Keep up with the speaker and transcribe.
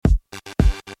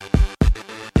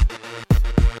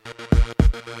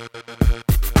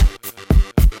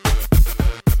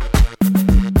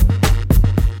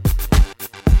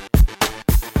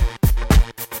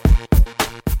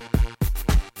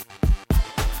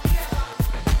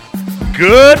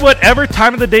Good, whatever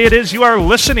time of the day it is you are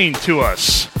listening to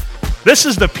us. This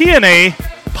is the PNA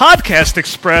Podcast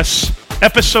Express,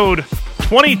 episode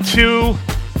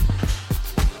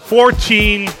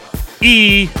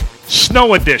 2214E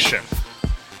Snow Edition.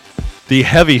 The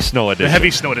heavy snow edition. The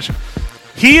heavy snow edition.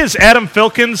 He is Adam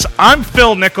Filkins. I'm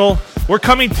Phil Nickel. We're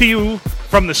coming to you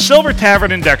from the Silver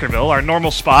Tavern in Deckerville, our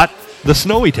normal spot. The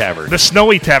Snowy Tavern. The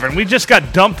Snowy Tavern. We just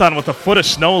got dumped on with a foot of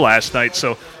snow last night,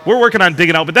 so we're working on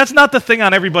digging out. But that's not the thing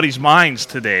on everybody's minds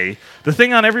today. The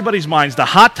thing on everybody's minds, the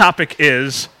hot topic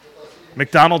is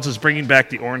McDonald's is bringing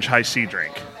back the Orange High C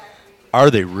drink.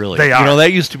 Are they really? They are. You know,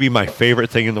 that used to be my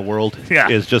favorite thing in the world. Yeah.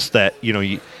 Is just that, you know,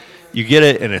 you get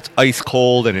it and it's ice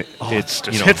cold and it's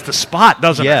just hits the spot,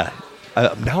 doesn't it? Yeah.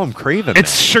 Now I'm craving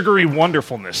It's that. sugary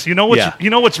wonderfulness. You know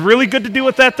what's really good to do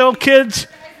with that, though, kids?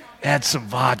 Add some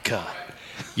vodka.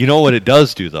 You know what it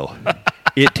does do, though?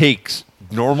 It takes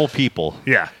normal people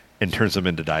Yeah. and turns them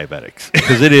into diabetics.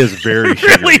 Because it is very It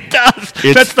sugary. really does.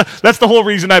 That's the whole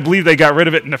reason I believe they got rid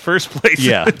of it in the first place.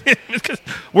 Yeah. Because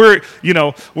we're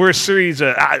a series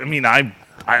of,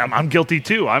 I'm guilty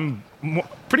too. I'm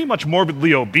pretty much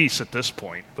morbidly obese at this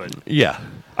point, but Yeah.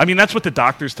 I mean, that's what the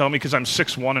doctors tell me because I'm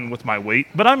 6'1" and with my weight.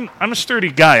 But I'm a sturdy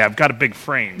guy. I've got a big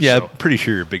frame. Yeah, so. I'm pretty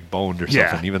sure you're big boned or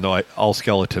something, Yeah. even though all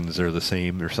skeletons are the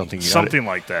same or something. Something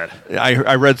like that.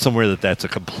 I read somewhere that that's a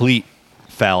complete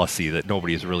fallacy, that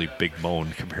nobody is really big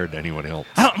boned compared to anyone else.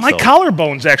 My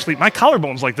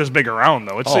collarbone's like this big around,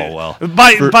 though. It's well.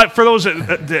 But for those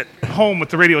at home with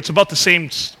the radio, it's about the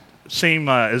same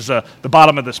as the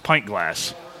bottom of this pint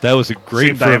glass. That was a great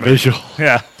Same for a diameter. visual.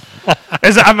 Yeah.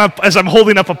 As I'm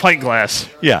holding up a pint glass.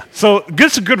 Yeah. So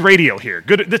it's a good radio here.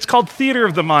 Good. It's called Theater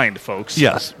of the Mind, folks.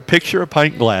 Yes. Picture a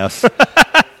pint glass,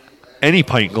 any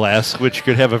pint glass, which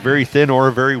could have a very thin or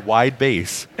a very wide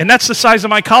base, And that's the size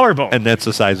of my collarbone. and that's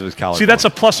the size of his collarbone. See, that's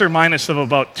a plus or minus of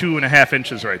about 2.5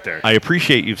 inches right there. I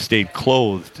appreciate you've stayed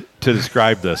clothed to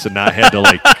describe this and not had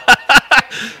to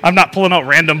I'm not pulling out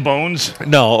random bones.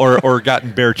 or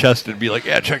gotten bare chested and be like,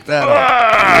 yeah, check that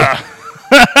out.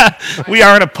 We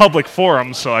are in a public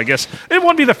forum, so I guess it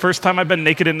won't be the first time I've been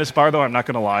naked in this bar, though. I'm not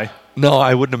going to lie. No,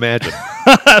 I wouldn't imagine.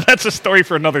 That's a story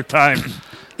for another time.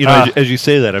 You know, as you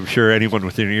say that, I'm sure anyone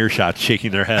within earshot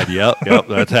shaking their head. Yep,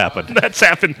 that's happened. That's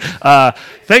happened.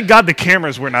 Thank God the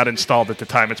cameras were not installed at the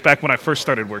time. It's back when I first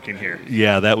started working here.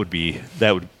 Yeah, could be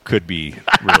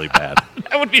really bad.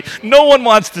 That would be. No one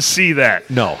wants to see that.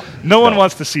 No one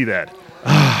wants to see that.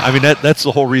 I mean, that's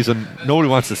the whole reason nobody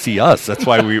wants to see us. That's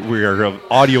why we are an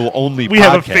audio-only podcast. We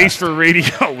have a face for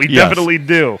radio. We Yes. definitely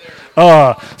do.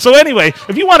 So anyway,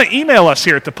 if you want to email us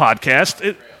here at the podcast,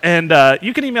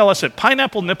 you can email us at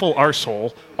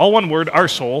pineapple-nipple-arsehole, all one word,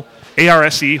 arsehole,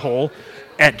 A-R-S-E, hole,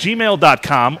 at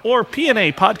gmail.com, or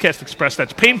PNA Podcast Express,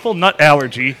 that's Painful Nut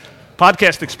Allergy,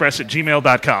 Podcast Express at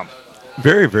gmail.com.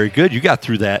 Very, very good. You got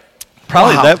through that.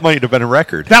 Probably Wow. that might have been a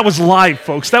record. That was live,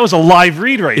 folks. That was a live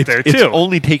read right there, It's too.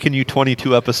 only taken you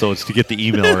 22 episodes to get the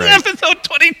email right. Episode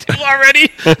 22 already.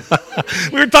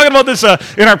 We were talking about this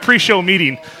in our pre-show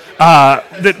meeting,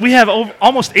 that we have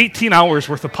almost 18 hours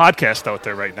worth of podcast out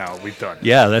there right now we've done.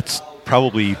 Yeah, that's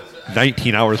probably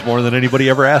 19 hours more than anybody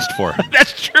ever asked for.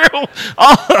 That's true.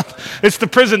 It's the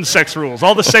prison sex rules.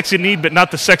 All the sex you need, but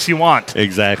not the sex you want.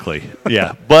 Exactly.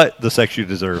 Yeah, but the sex you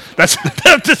deserve. That's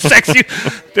the sex you...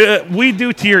 we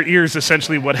do to your ears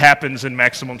essentially what happens in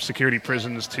maximum security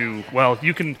prisons to, well,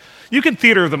 you can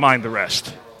theater of the mind the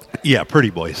rest. Yeah,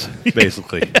 pretty boys,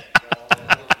 basically.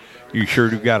 You sure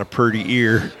do got a pretty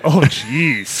ear. Oh,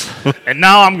 jeez. And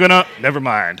now I'm going to... Never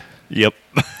mind. Yep.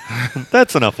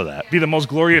 That's enough of that. Be the most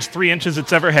glorious 3 inches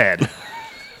it's ever had.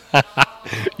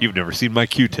 You've never seen my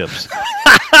Q-tips.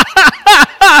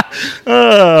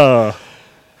 So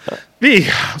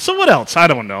what else? I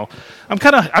don't know.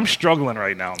 I'm struggling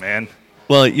right now, man.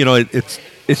 Well, you know, it's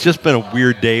just been a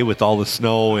weird day with all the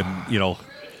snow, and, you know,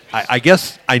 I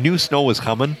guess I knew snow was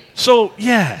coming. So,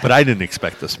 yeah. But I didn't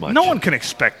expect this much. No one can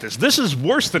expect this. This is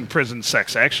worse than prison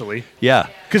sex, actually. Yeah.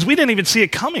 Because we didn't even see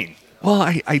it coming. Well,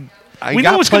 I We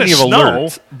know got it's plenty of gonna snow.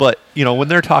 alerts, but, you know, when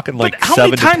they're talking like But how 7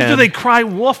 many to times 10, do they cry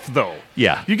woof, though?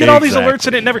 Yeah, You get all these exactly. alerts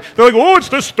and it never... They're like, oh, it's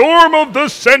the storm of the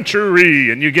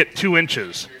century. And you get 2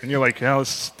 inches. And you're like, oh,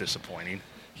 this is disappointing.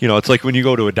 You know, it's like when you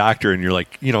go to a doctor and you're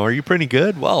like, you know, are you pretty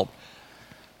good? Well,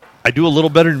 I do a little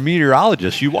better than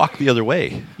meteorologists. You walk the other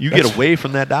way. You get away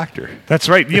from that doctor. That's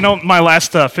right. You know, my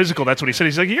last physical, that's what he said.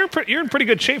 He's like, you're in pretty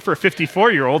good shape for a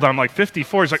 54-year-old. I'm like,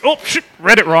 54? He's like, oh, shit,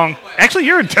 read it wrong. Actually,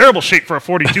 you're in terrible shape for a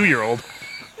 42-year-old.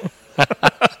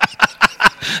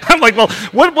 I'm like, well,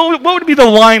 what would be the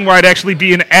line where I'd actually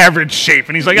be in average shape?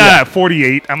 And he's like,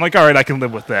 48. I'm like, all right, I can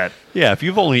live with that. Yeah, if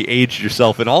you've only aged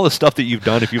yourself and all the stuff that you've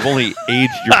done, if you've only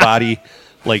aged your body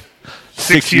like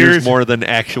 6 years more than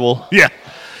actual. Yeah.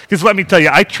 Because let me tell you,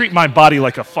 I treat my body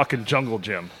like a fucking jungle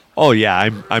gym. Oh yeah,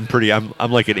 I'm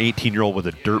like an 18-year-old with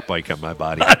a dirt bike on my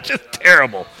body. Just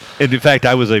terrible. And in fact,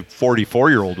 I was a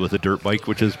 44-year-old with a dirt bike,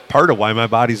 which is part of why my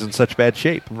body's in such bad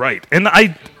shape. Right. And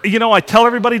I tell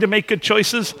everybody to make good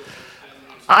choices.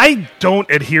 I don't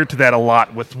adhere to that a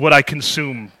lot with what I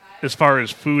consume as far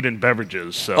as food and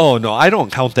beverages. So. Oh no, I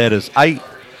don't count that as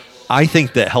I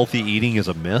think that healthy eating is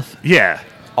a myth. Yeah.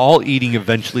 All eating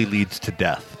eventually leads to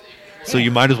death. So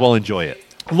you might as well enjoy it.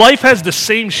 Life has the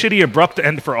same shitty abrupt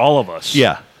end for all of us.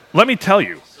 Yeah. Let me tell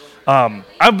you.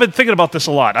 I've been thinking about this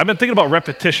a lot. I've been thinking about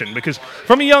repetition because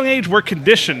from a young age, we're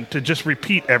conditioned to just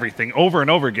repeat everything over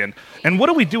and over again. And what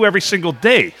do we do every single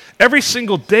day? Every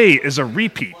single day is a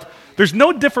repeat. There's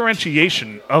no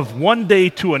differentiation of one day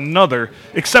to another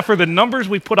except for the numbers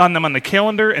we put on them on the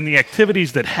calendar and the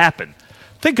activities that happen.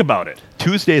 Think about it.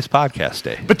 Tuesday is podcast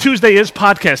day. But Tuesday is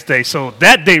podcast day, so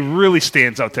that day really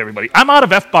stands out to everybody. I'm out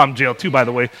of F-bomb jail, too, by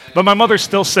the way, but my mother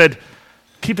still said,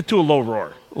 keep it to a low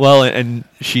roar. Well, and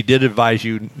she did advise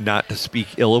you not to speak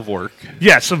ill of work.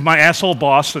 Yes, of my asshole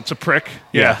boss that's a prick.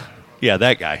 Yeah. Yeah,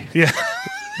 that guy. Yeah.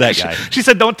 That guy. She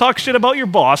said, don't talk shit about your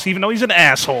boss, even though he's an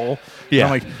asshole. Yeah.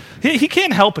 And I'm like, he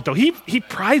can't help it, though. He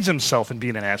prides himself in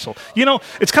being an asshole. You know,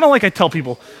 it's kind of like I tell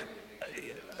people,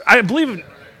 I believe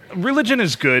religion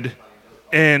is good,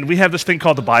 and we have this thing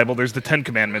called the Bible. There's the 10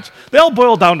 Commandments. They all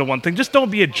boil down to one thing. Just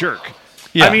don't be a jerk.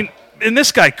 Yeah. I mean, and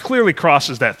this guy clearly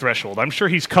crosses that threshold. I'm sure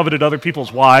he's coveted other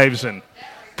people's wives, and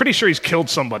pretty sure he's killed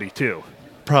somebody, too.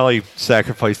 Probably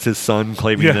sacrificed his son,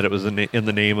 claiming that it was in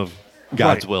the name of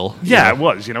God's will. Yeah, it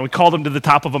was. You know, we called him to the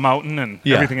top of a mountain and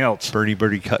everything else. Bernie,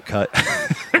 cut.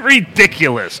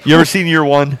 Ridiculous. You ever seen Year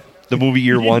One? The movie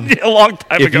Year One? A long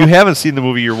time ago. If you haven't seen the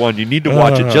movie Year One, you need to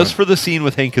watch it just for the scene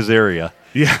with Hank Azaria.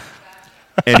 Yeah.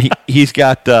 And he's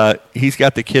got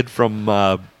the kid from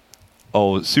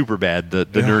Superbad, the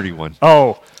nerdy one.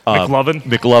 Oh, McLovin?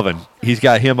 McLovin. He's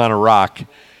got him on a rock,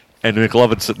 and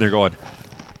McLovin's sitting there going,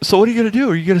 so what are you going to do?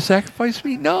 Are you going to sacrifice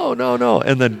me? No.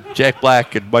 And then Jack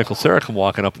Black and Michael Cera come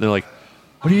walking up, and they're like,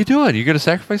 what are you doing? Are you going to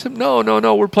sacrifice him? No.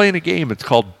 We're playing a game. It's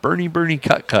called Bernie,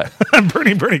 cut.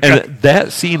 Bernie, cut. And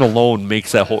that scene alone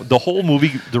makes the whole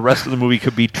movie, the rest of the movie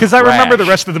could be trash. Because I remember the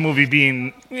rest of the movie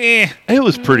being, It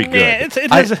was pretty good.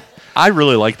 I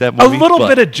really like that movie. A little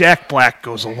bit of Jack Black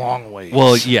goes a long way.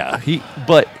 Well, yeah.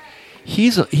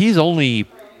 He's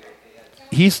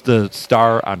the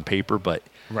star on paper, but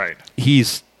right.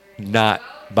 He's not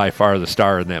by far the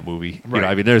star in that movie. Right. You know,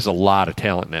 I mean, there's a lot of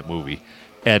talent in that movie.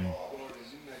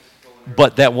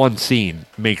 But that one scene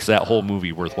makes that whole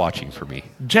movie worth watching for me.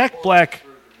 Jack Black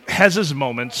has his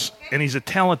moments, and he's a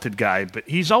talented guy, but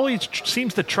he's always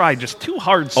seems to try just too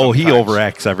hard sometimes. Oh, he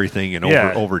overacts everything and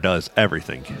overdoes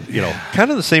everything. You know, kind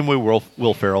of the same way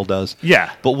Will Ferrell does.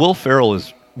 Yeah. But Will Ferrell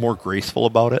is more graceful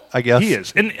about it, I guess. He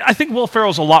is. And I think Will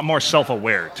Ferrell's a lot more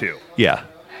self-aware, too. Yeah.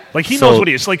 Like, he knows what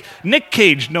he is. Like, Nick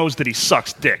Cage knows that he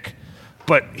sucks dick,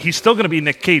 but he's still going to be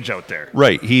Nick Cage out there.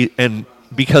 Right.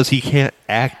 Because he can't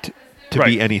act to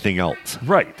be anything else.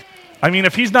 Right. I mean,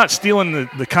 if he's not stealing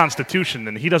the Constitution,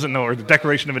 then he doesn't know, or the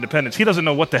Declaration of Independence, he doesn't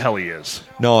know what the hell he is.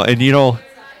 No, and you know,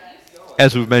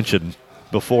 as we've mentioned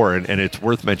before, and it's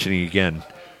worth mentioning again,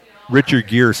 Richard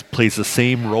Gere plays the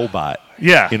same robot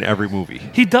in every movie.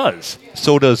 He does.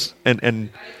 So does,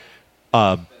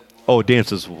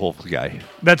 Dances with Wolves guy.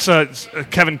 That's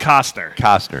Kevin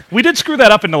Costner. We did screw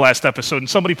that up in the last episode, and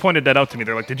somebody pointed that out to me.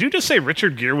 They're like, did you just say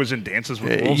Richard Gere was in Dances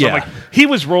with Wolves? Yeah. I'm like, he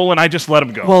was rolling, I just let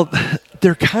him go. Well,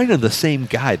 they're kind of the same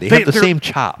guy. They have the same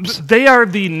chops. They are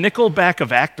the Nickelback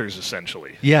of actors,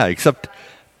 essentially. Yeah, except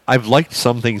I've liked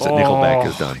some things that Nickelback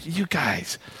has done. You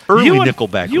guys. Early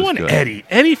Nickelback was good. good.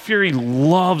 Eddie Fury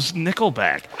loves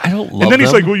Nickelback. I don't love And then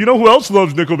he's them. like, well, you know who else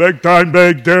loves Nickelback?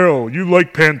 Dimebag Darrell. You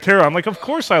like Pantera. I'm like, of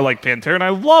course I like Pantera, and I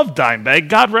love Dimebag.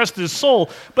 God rest his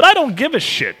soul. But I don't give a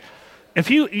shit. If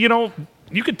you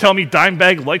could tell me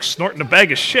Dimebag likes snorting a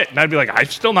bag of shit, and I'd be like, I'm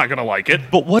still not going to like it.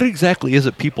 But what exactly is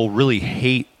it people really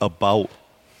hate about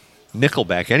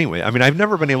Nickelback anyway? I mean, I've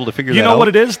never been able to figure that out. You know what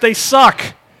it is? They suck.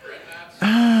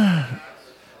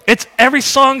 It's every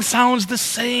song sounds the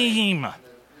same,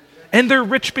 and they're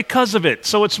rich because of it.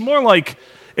 So it's more like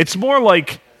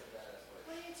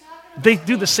they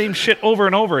do the same shit over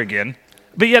and over again,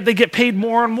 but yet they get paid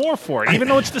more and more for it, even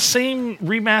though it's the same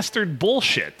remastered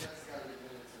bullshit.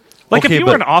 Like if you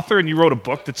were an author and you wrote a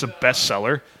book that's a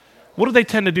bestseller, what do they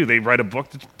tend to do? They write a book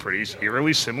that's pretty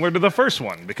eerily similar to the first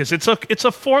one because it's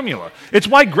a formula. It's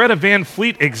why Greta Van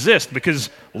Fleet exists, because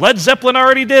Led Zeppelin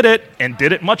already did it and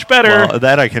did it much better. Well,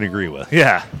 that I can agree with.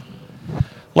 Yeah.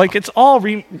 Like, it's all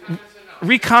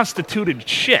reconstituted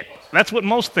shit. That's what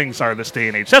most things are this day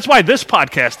and age. That's why this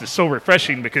podcast is so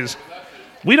refreshing, because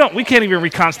we can't even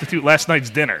reconstitute last night's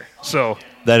dinner. So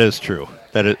That is true.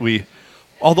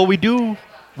 Although we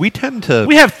tend to...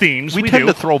 we have themes. We tend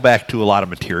to throw back to a lot of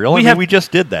material. We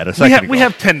just did that a second ago. We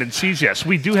have tendencies, yes.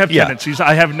 We do have Yeah. tendencies.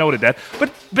 I have noted that.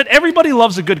 But everybody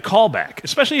loves a good callback,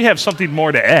 especially if you have something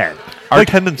more to add. Our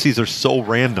tendencies are so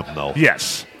random, though.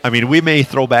 Yes. I mean, we may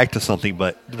throw back to something,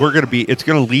 but it's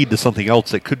going to lead to something else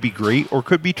that could be great or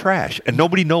could be trash, and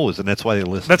nobody knows, and that's why they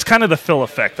listen. That's kind of the Phil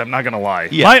effect, I'm not going to lie.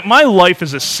 Yeah. My life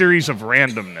is a series of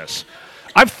randomness.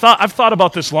 I've thought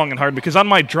about this long and hard, because on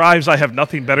my drives I have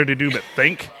nothing better to do but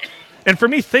think. And for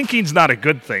me, thinking's not a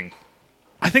good thing.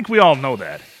 I think we all know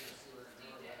that.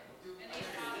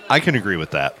 I can agree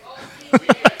with that.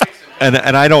 and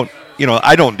I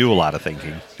don't do a lot of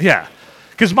thinking. Yeah.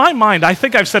 Because my mind, I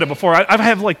think I've said it before, I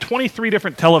have like 23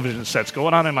 different television sets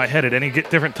going on in my head at any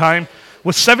different time,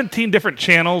 with 17 different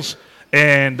channels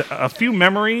and a few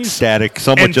memories. Static.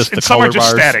 Some are just the some color are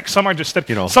just bars. static. Some are just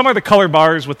Some are the color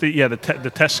bars with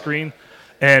the test screen.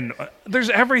 And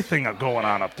there's everything going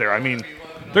on up there. I mean,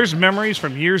 there's memories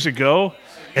from years ago,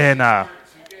 and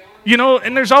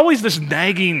and there's always this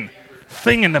nagging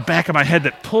thing in the back of my head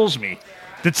that pulls me,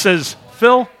 that says,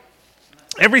 Phil,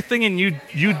 everything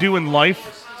you do in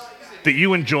life that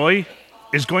you enjoy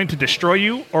is going to destroy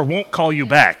you or won't call you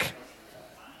back.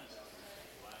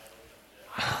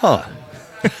 Huh.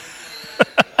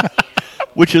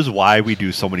 Which is why we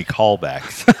do so many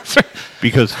callbacks.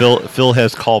 Because Phil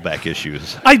has callback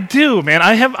issues. I do, man.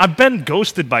 I've been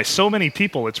ghosted by so many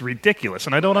people. It's ridiculous,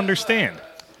 and I don't understand.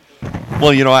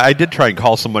 Well, I did try and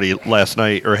call somebody last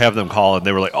night, or have them call, and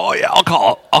they were like, "Oh yeah, I'll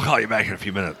call you back in a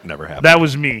few minutes." Never happened. That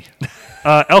was me.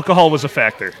 Alcohol was a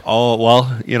factor. Oh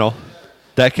well,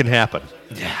 that can happen.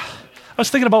 Yeah. I was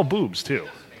thinking about boobs too.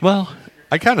 Well,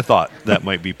 I kind of thought that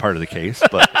might be part of the case,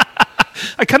 but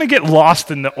I kind of get lost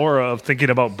in the aura of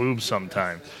thinking about boobs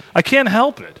sometimes. I can't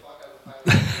help it.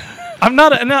 I'm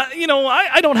not,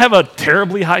 I don't have a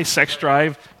terribly high sex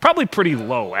drive. Probably pretty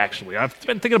low, actually. I've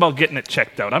been thinking about getting it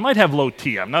checked out. I might have low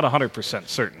T. I'm not 100%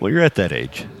 certain. Well, you're at that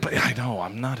age. But I know,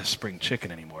 I'm not a spring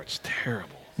chicken anymore. It's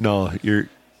terrible. No, you're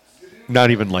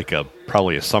not even like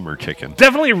probably a summer chicken.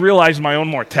 Definitely realize my own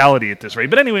mortality at this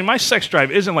rate. But anyway, my sex drive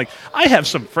isn't like, I have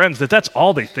some friends that's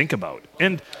all they think about.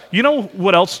 And you know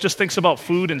what else just thinks about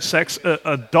food and sex?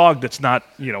 A dog that's not,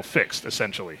 fixed,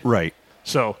 essentially. Right.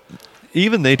 So...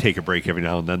 even they take a break every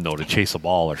now and then, though, to chase a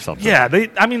ball or something. Yeah, they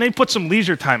put some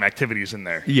leisure time activities in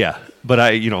there. Yeah, but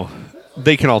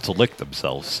they can also lick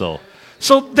themselves, so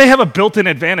they have a built-in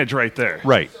advantage right there.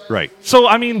 Right. So,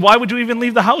 why would you even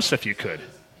leave the house if you could?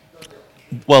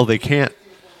 Well, they can't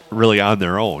really on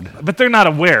their own. But they're not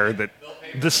aware that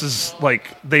this is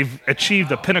like they've achieved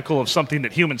the pinnacle of something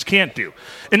that humans can't do.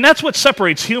 And that's what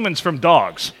separates humans from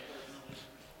dogs.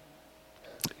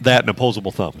 That and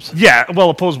opposable thumbs. Yeah, well,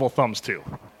 opposable thumbs, too.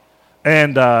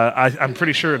 And I'm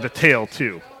pretty sure the tail,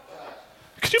 too.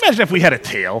 Could you imagine if we had a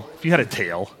tail? If you had a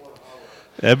tail?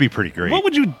 That'd be pretty great. What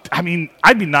would you...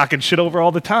 I'd be knocking shit over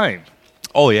all the time.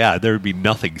 Oh, yeah, there would be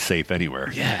nothing safe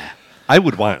anywhere. Yeah. I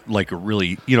would want, like, a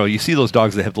really... you see those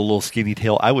dogs that have the little skinny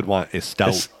tail? I would want a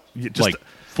stout,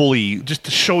 fully... just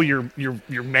to show your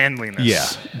manliness. Yeah,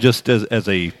 just as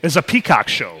a... as a peacock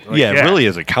show. Really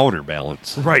as a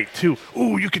counterbalance. Right, too.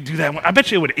 Ooh, you could do that one. I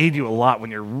bet you it would aid you a lot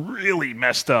when you're really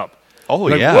messed up. Oh,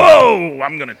 like, yeah. Whoa,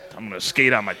 I'm gonna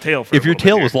skate on my tail for if a your little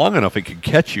tail bit was here. long enough, it could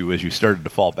catch you as you started to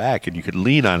fall back, and you could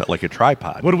lean on it like a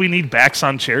tripod. Would we need backs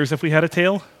on chairs if we had a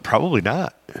tail? Probably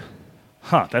not.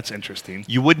 Huh, that's interesting.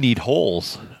 You would need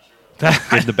holes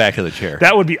in the back of the chair.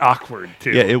 That would be awkward,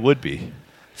 too. Yeah, it would be.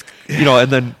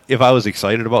 And then if I was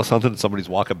excited about something, somebody's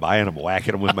walking by and I'm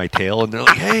whacking them with my tail, and they're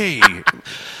like, hey.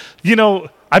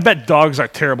 I bet dogs are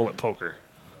terrible at poker.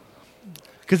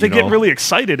 Because they get really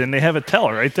excited and they have a tell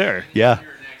right there. Yeah.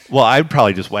 Well, I'd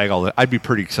probably just wag all the... I'd be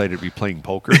pretty excited to be playing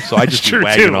poker, so I'd just be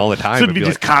wagging all the time. So it'd be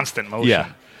just constant motion.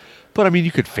 Yeah. But,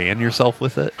 you could fan yourself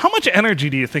with it. How much energy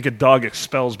do you think a dog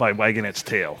expels by wagging its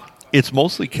tail? It's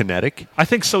mostly kinetic. I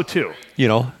think so, too.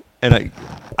 And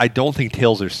I don't think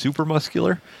tails are super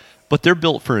muscular, but they're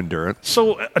built for endurance.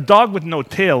 So a dog with no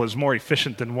tail is more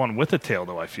efficient than one with a tail,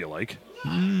 though, I feel like.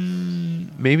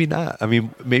 Maybe not.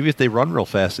 Maybe if they run real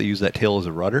fast, they use that tail as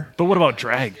a rudder. But what about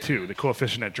drag, too? The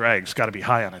coefficient of drag's got to be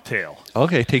high on a tail.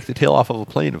 Okay, take the tail off of a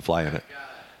plane and fly on it.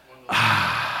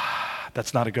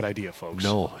 That's not a good idea, folks.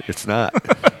 No, it's not.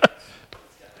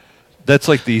 That's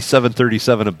like the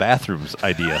 737 of bathrooms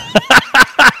idea.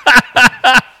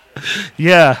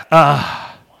 Yeah.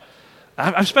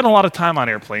 I've spent a lot of time on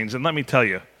airplanes, and let me tell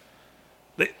you,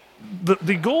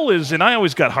 the goal is, and I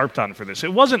always got harped on for this,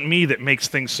 it wasn't me that makes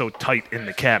things so tight in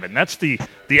the cabin. That's the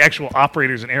actual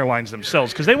operators and airlines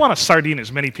themselves, because they want to sardine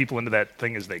as many people into that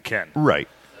thing as they can. Right.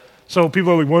 So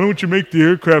people are like, why don't you make the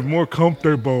aircraft more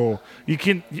comfortable? You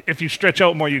can, if you stretch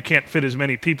out more, you can't fit as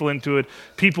many people into it.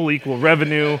 People equal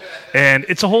revenue, and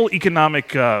it's a whole economic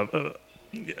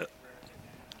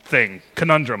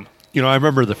conundrum. You know, I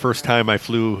remember the first time I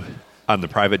flew on the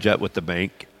private jet with the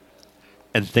bank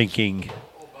and thinking,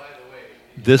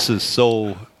 this is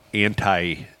so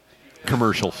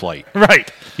anti-commercial flight. Right.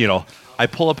 You know, I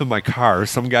pull up in my car,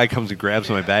 some guy comes and grabs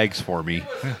my bags for me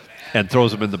and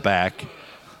throws them in the back,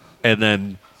 and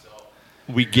then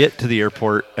we get to the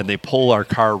airport and they pull our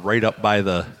car right up by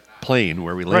the plane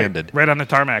where we landed. Right on the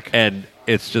tarmac. And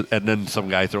it's just, and then some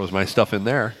guy throws my stuff in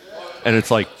there, and it's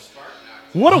like,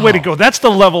 what a way to go. That's the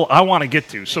level I want to get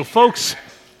to. So, folks,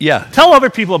 yeah, tell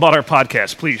other people about our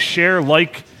podcast. Please share,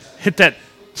 like, hit that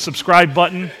subscribe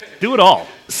button. Do it all.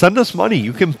 Send us money.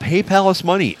 You can PayPal us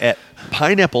money at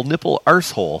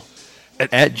pineapple-nipple-arsehole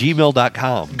at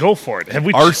gmail.com. Go for it. Have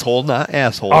we Arsehole, not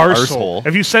asshole. Arsehole.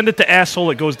 If you send it to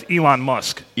asshole, it goes to Elon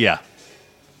Musk. Yeah.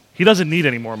 He doesn't need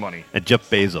any more money. And Jeff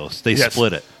Bezos. They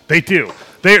split it. They do.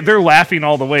 They're laughing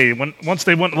all the way. Once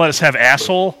they wouldn't let us have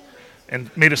asshole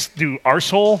and made us do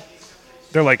arsehole,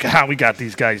 they're like, we got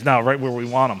these guys now right where we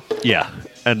want them. Yeah.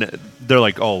 And they're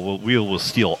like, oh, well, we will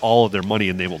steal all of their money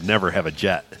and they will never have a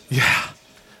jet. Yeah.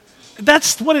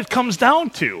 That's what it comes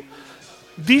down to.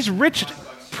 These rich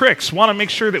pricks want to make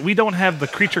sure that we don't have the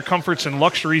creature comforts and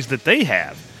luxuries that they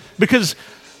have. Because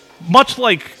much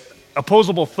like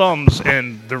opposable thumbs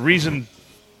and the reason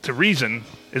to reason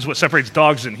is what separates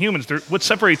dogs and humans, what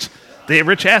separates the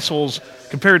rich assholes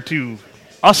compared to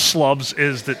us slubs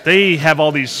is that they have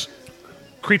all these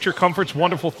creature comforts,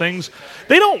 wonderful things.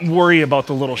 They don't worry about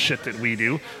the little shit that we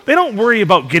do. They don't worry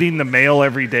about getting the mail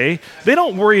every day. They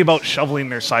don't worry about shoveling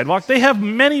their sidewalk. They have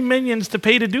many minions to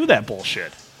pay to do that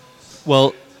bullshit.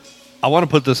 Well, I want to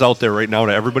put this out there right now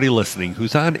to everybody listening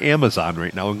who's on Amazon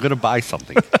right now and going to buy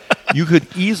something. You could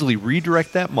easily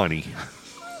redirect that money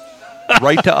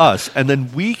right to us, and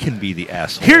then we can be the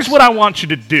assholes. Here's what I want you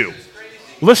to do.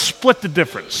 Let's split the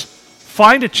difference.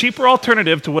 Find a cheaper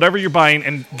alternative to whatever you're buying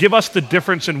and give us the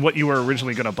difference in what you were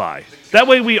originally going to buy. That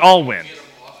way we all win.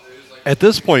 At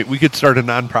this point, we could start a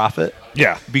nonprofit.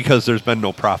 Yeah. Because there's been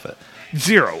no profit.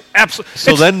 Zero. Absolutely.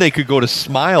 So then they could go to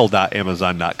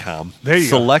smile.amazon.com, there you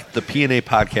select the P&A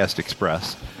Podcast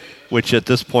Express, which at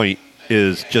this point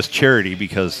is just charity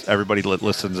because everybody that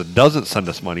listens and doesn't send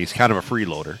us money is kind of a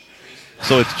freeloader.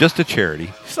 So it's just a charity.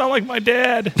 You sound like my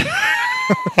dad.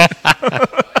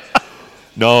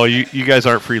 No, you guys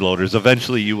aren't freeloaders.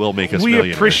 Eventually you will make us millionaires.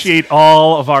 We appreciate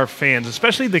all of our fans,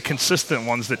 especially the consistent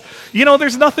ones that,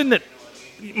 there's nothing that,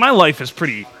 my life is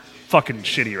pretty fucking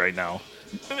shitty right now.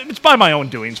 It's by my own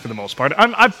doings for the most part.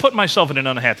 I've put myself in an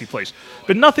unhappy place.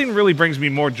 But nothing really brings me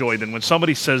more joy than when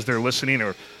somebody says they're listening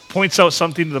or points out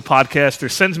something to the podcast or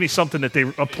sends me something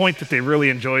a point that they really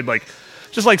enjoyed, like,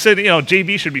 just like saying,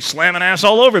 JB should be slamming ass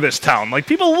all over this town. Like,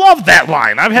 people love that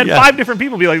line. I've had 5 different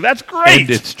people be like, that's great. And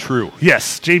it's true.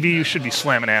 Yes, JB, you should be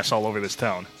slamming ass all over this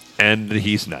town. And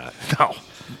he's not.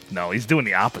 No, he's doing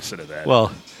the opposite of that.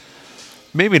 Well,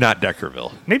 maybe not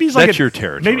Deckerville. Maybe he's like that's your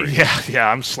territory. Maybe, yeah,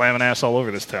 I'm slamming ass all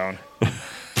over this town.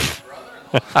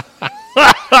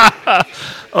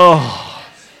 Oh.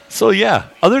 So, yeah,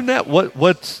 other than that,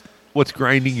 what's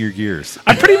grinding your gears?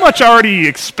 I pretty much already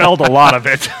expelled a lot of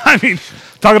it. I mean,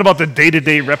 talking about the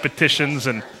day-to-day repetitions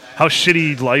and how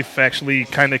shitty life actually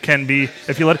kind of can be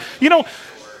if you let it.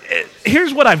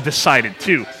 Here's what I've decided,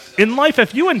 too. In life,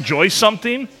 if you enjoy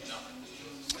something,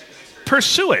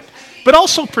 pursue it. But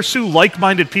also pursue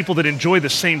like-minded people that enjoy the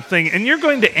same thing, and you're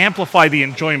going to amplify the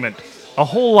enjoyment a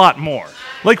whole lot more.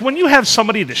 Like when you have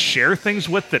somebody to share things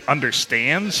with that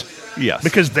understands, yes,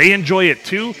 because they enjoy it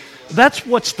too, that's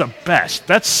what's the best.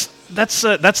 That's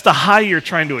the high you're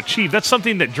trying to achieve. That's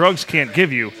something that drugs can't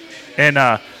give you. And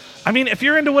if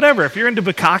you're into whatever, if you're into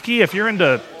bukkake, if you're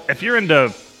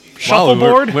into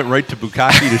shuffleboard, we went right to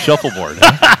bukkake to shuffleboard.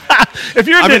 Huh?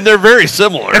 They're very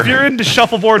similar. If you're into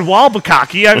shuffleboard while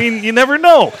bukkake, you never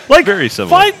know. Like, very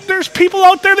similar. There's people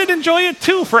out there that enjoy it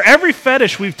too. For every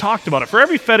fetish, we've talked about it. For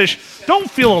every fetish,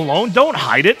 don't feel alone. Don't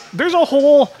hide it. There's a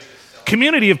whole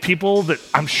community of people that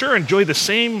I'm sure enjoy the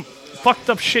same fucked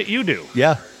up shit you do.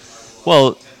 Yeah.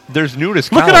 Well, there's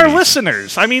nudist Look colonies. at our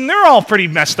listeners. They're all pretty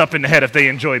messed up in the head if they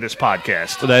enjoy this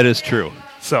podcast. Well, that is true.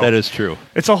 So That is true.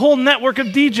 it's a whole network of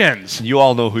degens. You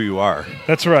all know who you are.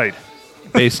 That's right.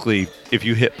 Basically, if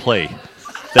you hit play,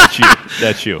 that's you.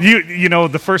 That's you. You know,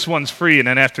 the first one's free, and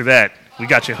then after that, we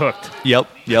got you hooked. Yep.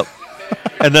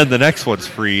 And then the next one's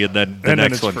free, and then the And then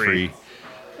next it's one free. free.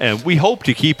 And we hope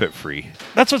to keep it free.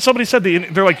 That's what somebody said.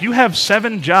 They're like, you have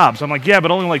 7 jobs. I'm like, yeah,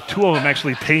 but only like 2 of them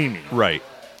actually pay me. Right.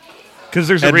 Because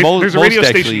there's And there's a most radio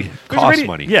actually station. cost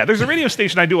money. Yeah, there's a radio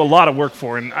station I do a lot of work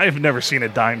for, and I've never seen a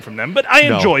dime from them. But I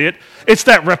No. enjoy it. It's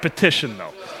that repetition,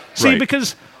 though. See, Right.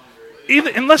 because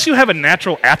unless you have a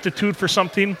natural aptitude for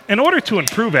something, in order to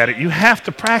improve at it, you have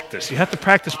to practice. You have to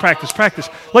practice.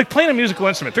 Like playing a musical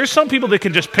instrument. There's some people that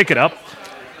can just pick it up,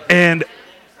 and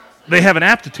they have an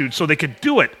aptitude, so they could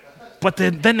do it. But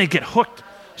then they get hooked,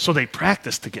 so they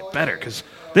practice to get better. Because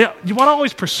you want to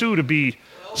always pursue to be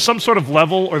some sort of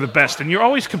level or the best, and you're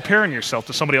always comparing yourself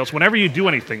to somebody else whenever you do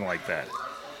anything like that.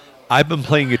 I've been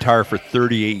playing guitar for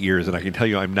 38 years, and I can tell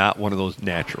you I'm not one of those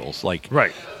naturals. Like,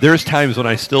 Right. There's times when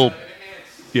I still,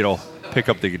 pick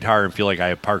up the guitar and feel like I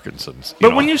have Parkinson's.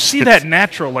 But when you see that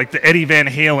natural, like the Eddie Van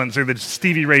Halens or the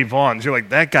Stevie Ray Vaughns, you're like,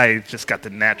 that guy just got the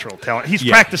natural talent. He's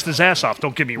Yeah. practiced his ass off,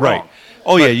 don't get me right. wrong.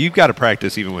 Oh, yeah, you've got to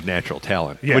practice even with natural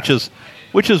talent, Yeah. which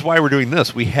is why we're doing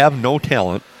this. We have no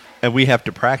talent, and we have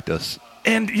to practice.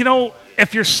 And,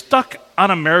 if you're stuck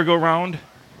on a merry-go-round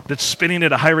that's spinning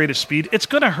at a high rate of speed, it's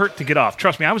going to hurt to get off.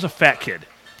 Trust me, I was a fat kid.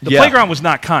 The Yeah. playground was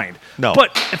not kind. No.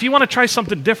 But if you want to try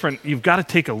something different, you've got to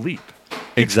take a leap.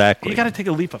 Exactly. You got to take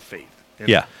a leap of faith. And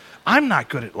Yeah. I'm not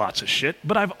good at lots of shit,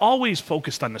 but I've always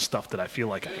focused on the stuff that I feel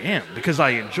like I am because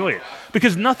I enjoy it.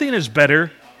 Because nothing is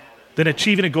better than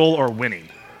achieving a goal or winning.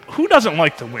 Who doesn't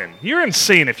like to win? You're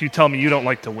insane if you tell me you don't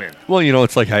like to win. Well,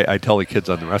 it's like I tell the kids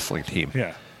on the wrestling team.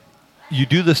 Yeah. You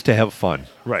do this to have fun.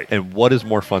 Right. And what is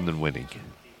more fun than winning?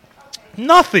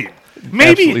 Nothing. Maybe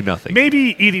Absolutely nothing.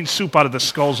 Maybe eating soup out of the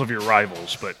skulls of your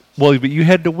rivals, but Well, but you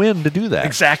had to win to do that.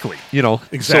 exactly.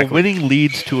 So winning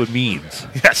leads to a means.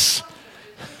 Yes.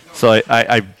 So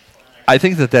I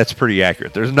think that's pretty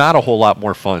accurate. There's not a whole lot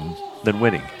more fun than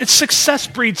winning. It's success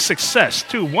breeds success,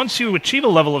 too. Once you achieve a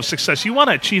level of success, you want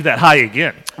to achieve that high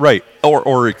again. Right.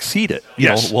 Or exceed it.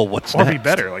 Yes. Well, what's or next? be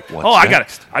better. Like, What's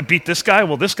next? I beat this guy.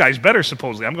 Well, this guy's better,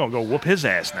 supposedly. I'm going to go whoop his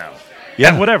ass now. Yeah.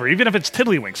 And whatever. Even if it's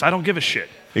tiddlywinks, I don't give a shit.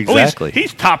 Exactly. Oh,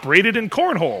 he's top rated in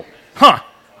cornhole. Huh.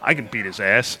 I can beat his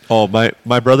ass. Oh,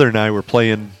 my brother and I were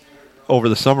playing over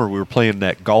the summer. We were playing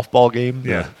that golf ball game,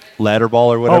 Yeah. the ladder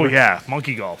ball or whatever. Oh, yeah.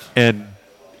 Monkey golf. And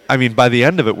I mean, by the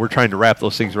end of it, we're trying to wrap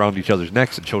those things around each other's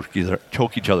necks and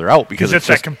choke each other out because Because it's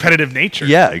that competitive nature.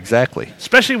 Yeah, exactly.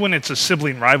 Especially when it's a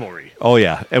sibling rivalry. Oh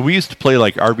yeah, and we used to play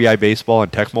like RBI baseball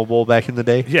and Tecmo Bowl back in the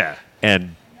day. Yeah.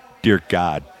 And dear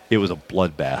God, it was a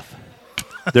bloodbath.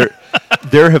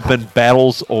 There have been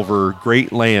battles over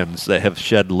great lands that have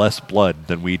shed less blood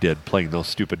than we did playing those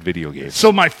stupid video games.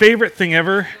 So my favorite thing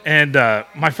ever, and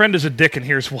my friend is a dick, and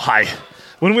here's why.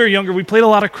 When we were younger, we played a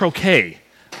lot of croquet.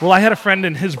 Well, I had a friend,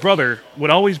 and his brother would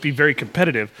always be very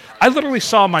competitive. I literally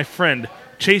saw my friend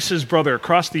chase his brother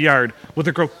across the yard with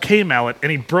a croquet mallet, and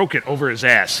he broke it over his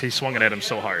ass. He swung it at him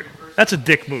so hard. That's a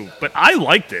dick move, but I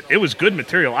liked it. It was good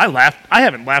material. I laughed. I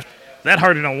haven't laughed that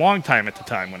hard in a long time at the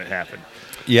time when it happened.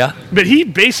 Yeah. But he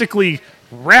basically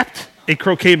wrapped a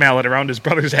croquet mallet around his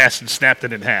brother's ass and snapped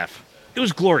it in half. It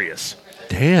was glorious.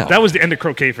 Damn. That was the end of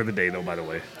croquet for the day, though, by the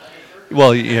way.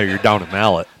 Well, yeah, you're down a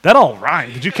mallet. That all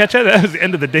rhymed. Did you catch that? That was the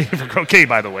end of the day for croquet,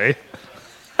 by the way.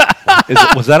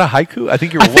 Was that a haiku? I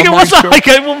think you were I think it was a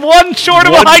haiku. One short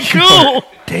of a haiku. Short.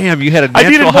 Damn, you had a natural I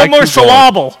needed one haiku more going.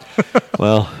 syllable.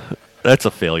 Well, that's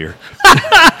a failure.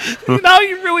 Now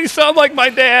you really sound like my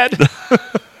dad.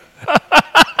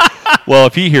 Well,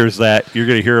 if he hears that, you're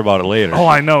going to hear about it later. Oh,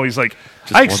 I know. He's like,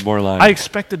 Just one more line. I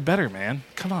expected better, man.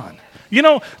 Come on. You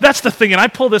know, that's the thing, and I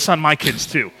pull this on my kids,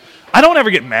 too. I don't ever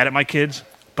get mad at my kids,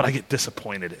 but I get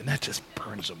disappointed, and that just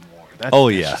burns them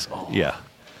more. Yeah.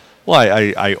 Well,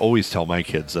 I always tell my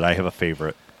kids that I have a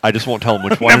favorite. I just won't tell them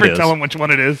which one it Never is. tell them which one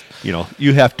it is. You know,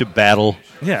 you have to battle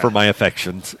Yeah. for my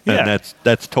affections, Yeah. and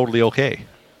that's totally okay.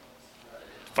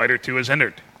 Fighter 2 has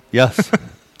entered. Yes.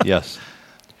 Yes.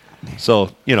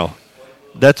 So,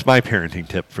 that's my parenting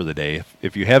tip for the day.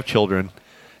 If you have children,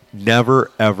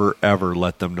 never, ever, ever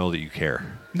let them know that you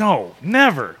care. No,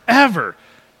 never, ever,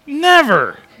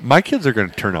 never. My kids are going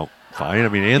to turn out fine. I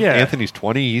mean, Yeah. Anthony's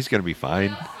 20. He's going to be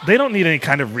fine. They don't need any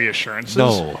kind of reassurances.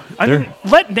 No, I they're- mean,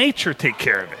 let nature take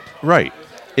care of it. Right.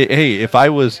 Hey, if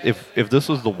this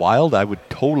was the wild, I would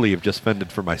totally have just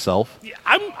fended for myself. Yeah,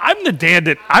 I'm the dad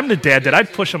that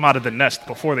I'd push them out of the nest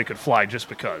before they could fly just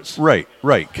because. Right.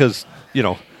 Because,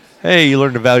 hey, you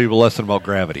learned a valuable lesson about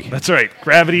gravity. That's right.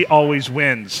 Gravity always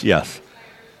wins. Yes.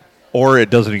 or it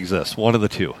doesn't exist. One of the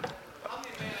two.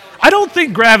 I don't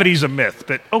think gravity's a myth,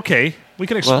 but okay, we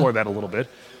can explore Well- that a little bit.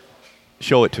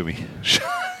 Show it to me.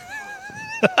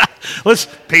 Let's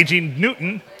paging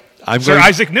Newton, I'm Sir going.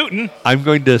 Isaac Newton. I'm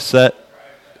going to set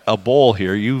a bowl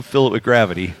here. You fill it with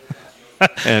gravity,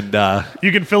 and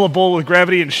You can fill a bowl with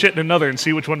gravity and shit in another and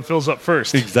see which one fills up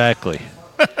first. exactly.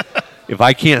 If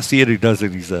I can't see it, it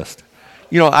doesn't exist.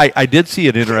 You know, I did see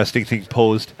an interesting thing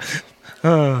posed.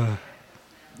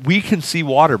 We can see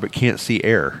water but can't see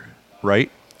air,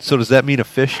 right? So does that mean a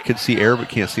fish can see air but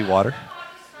can't see water?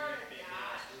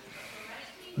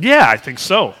 Yeah, I think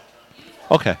so.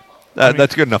 Okay,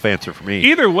 that's a good enough answer for me.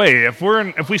 Either way,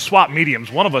 if we swap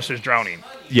mediums, one of us is drowning.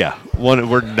 Yeah,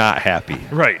 we're not happy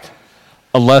Right.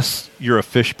 unless you're a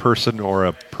fish person or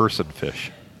a person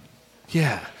fish.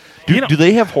 Yeah. Do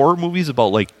they have horror movies about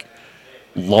like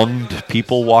lunged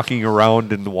people walking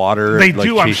around in the water? They and, like,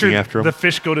 do. I'm chasing sure after 'em? the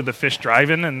fish go to the fish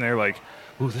drive-in and they're like,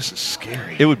 "Ooh, this is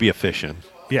scary." It would be a fishing.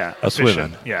 yeah, a fish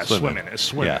swimming. in. Yeah, Swimming. swimming. It's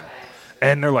swimming. Yeah.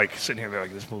 And they're like sitting here. They're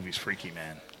like, "This movie's freaky,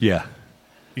 man." Yeah,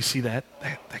 You see that?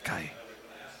 That guy?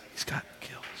 He's got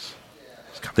gills.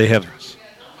 He's got they have feathers.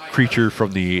 creature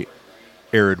from the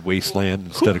arid wasteland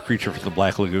instead of creature from the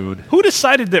Black Lagoon. Who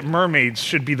decided that mermaids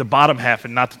should be the bottom half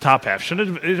and not the top half?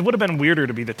 It would have been weirder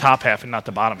to be the top half and not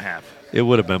the bottom half. It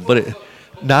would have been, but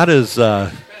not as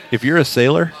if you're a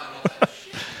sailor.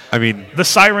 I mean, The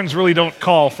sirens really don't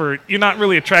call for. You're not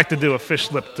really attracted to a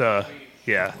fish-lipped.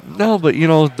 Yeah. no, but you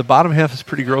know the bottom half is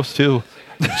pretty gross too.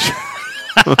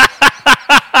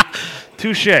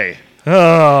 Touche.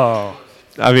 Oh.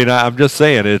 I mean, I'm just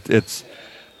saying it's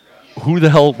who the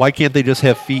hell? Why can't they just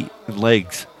have feet and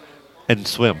legs and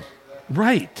swim?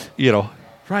 Right. You know,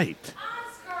 Right.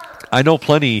 I know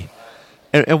plenty.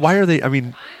 And why are they? I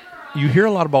mean, you hear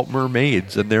a lot about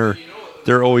mermaids, and they're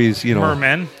always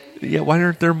Mermen. Yeah, why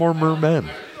aren't there more mermen?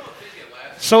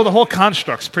 So the whole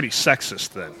construct's pretty sexist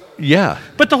then. Yeah,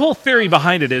 But the whole theory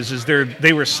behind it is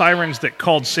they were sirens that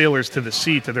called sailors to the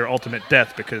sea to their ultimate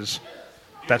death because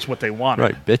that's what they wanted.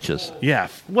 right, bitches, Yeah.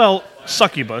 Well,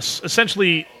 succubus,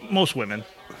 essentially most women.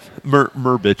 mer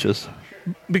bitches.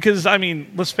 Because, I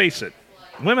mean, let's face it,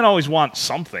 women always want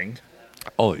something.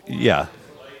 Oh yeah,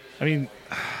 I mean,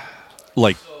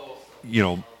 like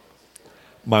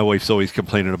my wife's always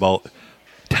complaining about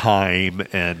time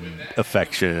and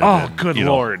affection. oh, and, good you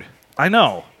know. Lord. I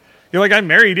know. You're like, I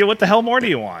married you. What the hell more do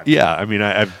you want? Yeah, I mean,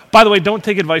 I've By the way, don't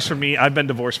take advice from me. I've been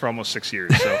divorced for almost 6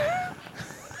 years, so.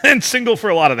 And single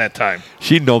for a lot of that time.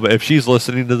 she'd know, but if she's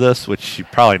listening to this, which she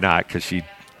probably not, because she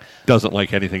doesn't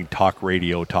like anything talk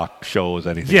radio, talk shows,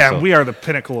 anything. Yeah, so. we are the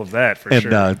pinnacle of that for And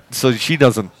sure. so she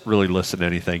doesn't really listen to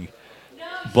anything.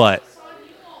 But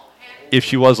if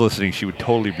she was listening, she would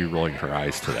totally be rolling her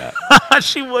eyes to that.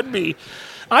 She would be.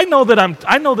 I know that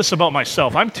I know this about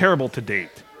myself. I'm terrible to date.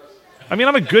 I mean,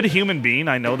 I'm a good human being.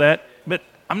 I know that, but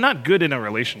I'm not good in a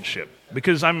relationship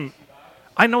because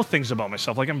I know things about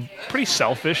myself. Like I'm pretty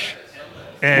selfish.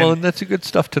 And Well, and that's a good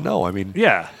stuff to know. I mean,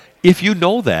 yeah, if you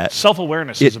know that,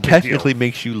 self-awareness is a it big technically deal.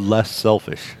 makes you less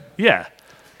selfish. Yeah,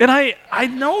 and I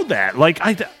know that. Like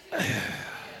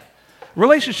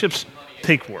relationships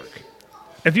take work.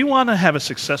 If you want to have a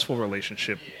successful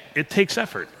relationship, it takes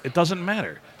effort. It doesn't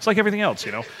matter. It's like everything else,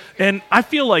 you know? And I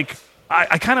feel like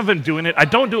I kind of been doing it. I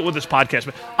don't do it with this podcast,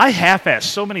 but I half-ass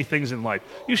so many things in life.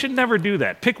 You should never do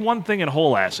that. Pick one thing and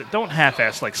whole-ass it. Don't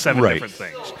half-ass like 7 Right. different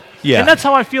things. Yeah. And that's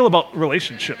how I feel about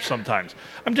relationships sometimes.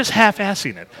 I'm just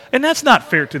half-assing it. And that's not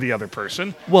fair to the other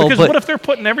person. Well, because but- what if they're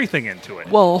putting everything into it?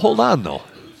 Well, hold on, though.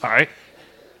 All right?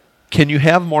 Can you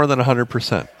have more than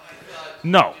 100%?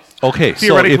 No. Okay,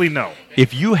 Theoretically, so no.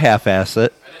 if you half-ass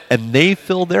it and they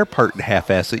fill their part and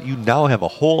half-ass it, you now have a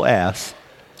whole ass.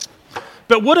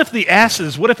 But what if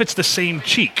what if it's the same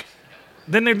cheek?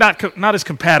 Then they're not as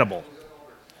compatible.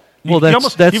 Well, that's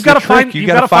you've the got to trick. find You you've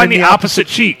gotta got to find the opposite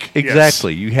cheek. Yes.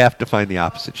 Exactly. You have to find the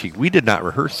opposite cheek. We did not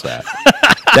rehearse that.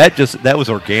 that was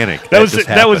organic. That was just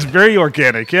that was happened. very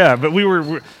organic. Yeah, but we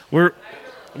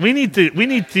need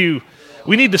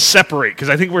to separate because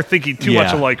I think we're thinking too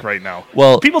much Yeah. alike right now.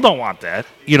 Well- people don't want that.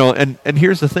 And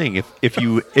here's the thing: if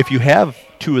you have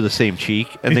two of the same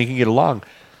cheek and they can get along,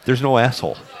 there's no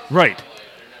asshole. Right.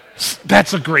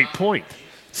 That's a great point.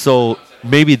 So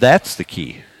maybe that's the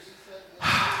key.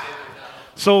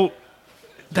 So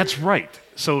that's right.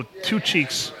 So 2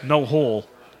 cheeks, no hole.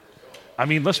 I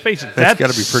mean, let's face it. That's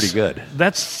gotta be pretty good.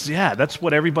 That's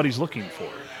what everybody's looking for.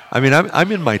 I mean,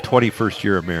 I'm in my 21st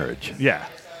year of marriage, Yeah.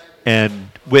 and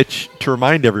which to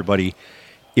remind everybody,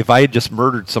 if I had just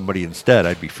murdered somebody instead,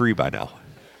 I'd be free by now.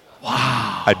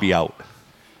 Wow. I'd be out.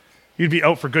 You'd be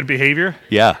out for good behavior.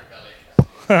 Yeah.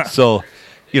 So,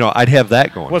 I'd have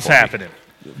that going. What's for me. happening?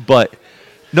 But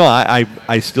no,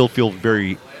 I still feel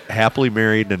very happily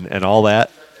married and all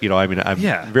that.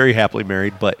 I'm very happily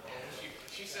married, but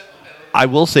I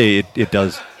will say it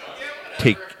does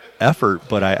take effort,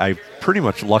 but I pretty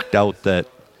much lucked out that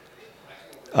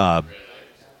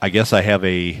I guess I have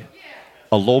a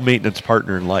low maintenance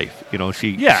partner in life.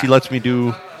 She lets me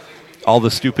do all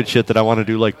the stupid shit that I want to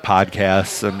do, like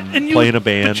podcasts and play in a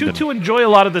band. But you two enjoy a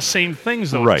lot of the same things,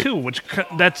 though, Right. too, which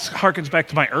that harkens back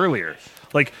to my earlier.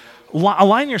 Like,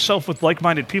 align yourself with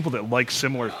like-minded people that like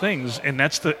similar things, and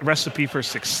that's the recipe for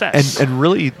success. And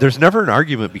really, there's never an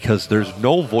argument because there's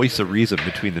no voice of reason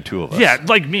between the two of us. Yeah,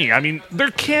 like me. I mean, there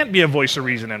can't be a voice of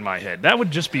reason in my head. That would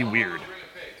just be weird.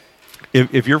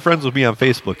 If you're friends with me on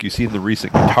Facebook, you've seen the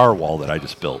recent guitar wall that I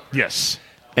just built. Yes.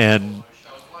 And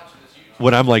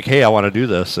when I'm like, hey, I want to do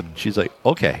this, and she's like,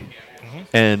 okay. Mm-hmm.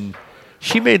 And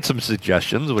she made some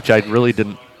suggestions, which I really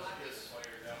didn't,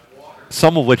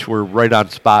 some of which were right on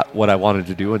spot what I wanted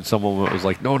to do, and some of them was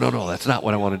like, no, that's not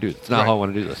what I want to do. That's not how I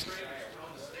want to do this.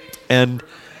 And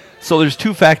so there's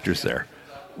two factors there.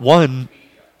 One,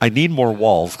 I need more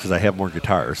walls because I have more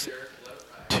guitars.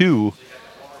 Two,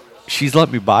 she's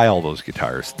let me buy all those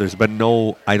guitars. There's been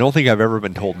I don't think I've ever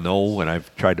been told no when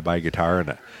I've tried to buy a guitar.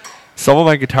 And some of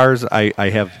my guitars, I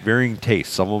have varying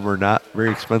tastes. Some of them are not very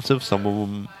expensive. Some of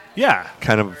them,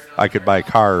 I could buy a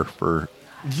car for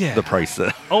the price.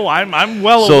 Oh, I'm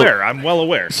well aware. I'm well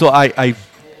aware. So I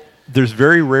there's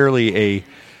very rarely a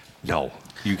no.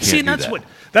 You can't. See, do that.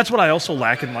 That's what I also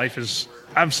lack in life is.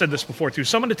 I've said this before too.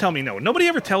 Someone to tell me no. Nobody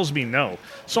ever tells me no.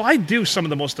 So I do some of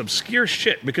the most obscure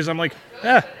shit because I'm like,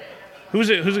 who's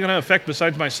it going to affect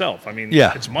besides myself? I mean,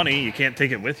 it's money. You can't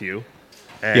take it with you.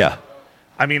 And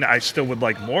I mean, I still would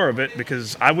like more of it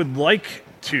because I would like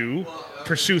to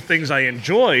pursue things I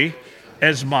enjoy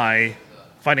as my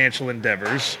financial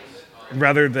endeavors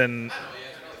rather than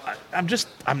I'm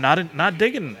not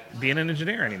digging being an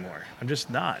engineer anymore. I'm just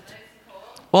not.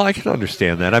 Well, I can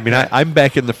understand that. I mean, I'm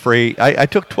back in the fray. I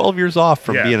took 12 years off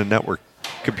from being a network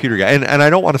computer guy. And I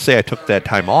don't want to say I took that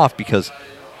time off because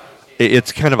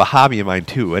it's kind of a hobby of mine,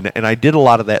 too. And I did a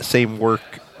lot of that same work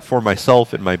for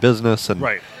myself in my business and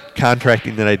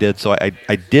contracting that I did. So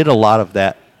I did a lot of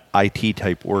that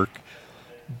IT-type work.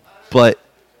 But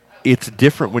it's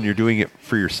different when you're doing it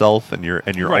for yourself and your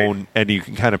own, and you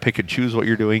can kind of pick and choose what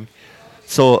you're doing.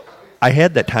 So I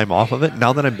had that time off of it.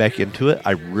 Now that I'm back into it,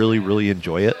 I really, really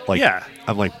enjoy it.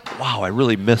 I'm like, wow, I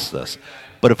really miss this.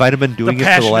 But if I'd have been doing it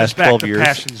for the last 12 years,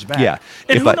 passion's back. Yeah.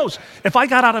 And who knows? If I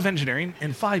got out of engineering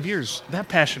in 5 years, that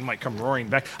passion might come roaring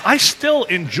back. I still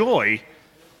enjoy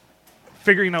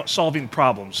figuring out, solving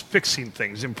problems, fixing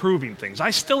things, improving things. I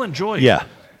still enjoy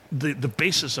the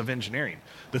basis of engineering.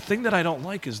 The thing that I don't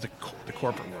like is the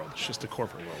corporate world. It's just the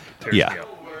corporate world that tears me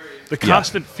up. The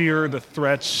constant fear, the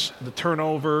threats, the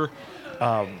turnover.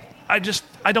 I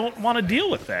don't want to deal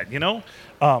with that,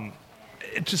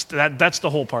 It just that's the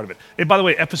whole part of it. And by the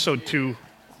way, episode 2,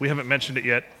 we haven't mentioned it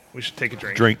yet. We should take a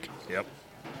drink. Yep.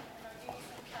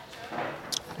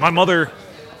 My mother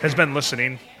has been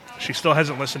listening. She still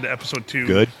hasn't listened to episode 2.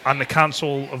 Good. On the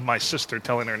console of my sister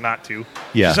telling her not to.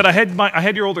 Yeah. She said I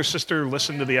had your older sister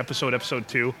listen to the episode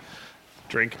 2.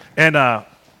 Drink. And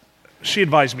she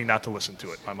advised me not to listen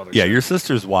to it. My mother. Yeah, said. your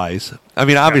sister's wise. I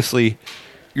mean, obviously,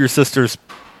 your sister's,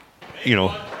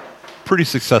 pretty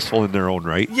successful in their own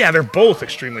right. Yeah, they're both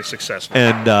extremely successful.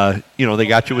 And, they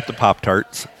got you with the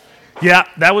Pop-Tarts. Yeah,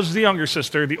 that was the younger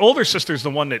sister. The older sister's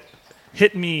the one that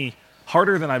hit me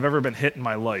harder than I've ever been hit in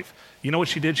my life. You know what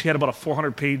she did? She had about a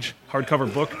 400-page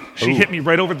hardcover book. She hit me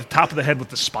right over the top of the head with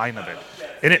the spine of it,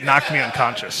 and it knocked me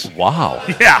unconscious. Wow.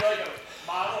 Yeah.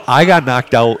 I got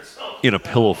knocked out in a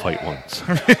pillow fight once.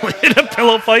 Really? In a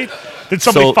pillow fight? Did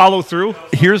somebody follow through?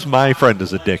 Here's my friend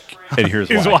is a dick, and here's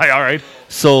why. Here's why, all right.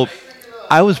 So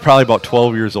I was probably about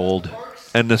 12 years old,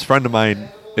 and this friend of mine,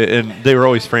 and they were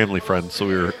always family friends, so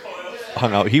we were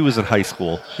hung out. He was in high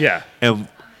school. Yeah. And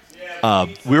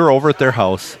we were over at their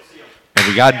house, and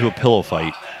we got into a pillow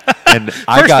fight. And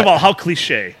First of all, how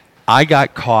cliche. I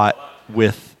got caught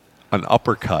with an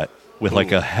uppercut with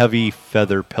like a heavy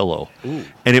feather pillow. Ooh.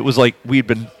 And it was like we'd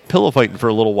been pillow fighting for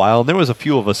a little while, and there was a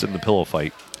few of us in the pillow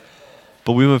fight.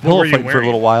 But we were pillow fighting for a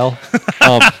little while.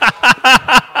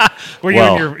 Were you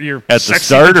in your at the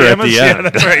start pajamas? or at the end? Yeah,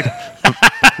 that's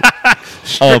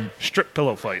right. Strip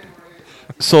pillow fight.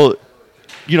 So,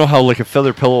 you know how like a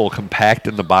feather pillow will compact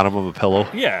in the bottom of a pillow?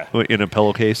 Yeah. In a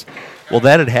pillowcase? Well,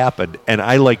 that had happened, and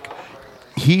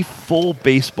he full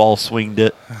baseball swinged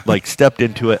it, stepped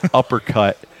into it,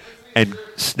 uppercut, and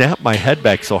snapped my head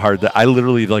back so hard that I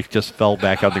literally just fell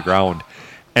back on the ground.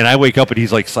 And I wake up, and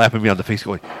he's like slapping me on the face,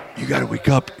 going, "You got to wake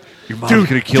up. Your mom's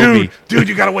going to kill me. Dude,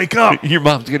 you got to wake up." Your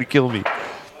mom's going to kill me.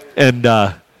 And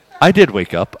I did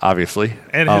wake up, obviously.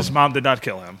 And his mom did not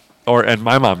kill him. And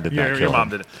my mom did not kill him. Your mom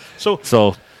did it.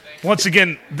 So, once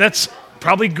again, that's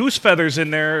probably goose feathers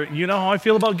in there. You know how I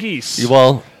feel about geese.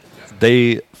 Well,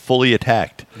 they fully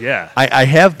attacked. Yeah. I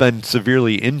have been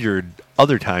severely injured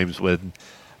other times when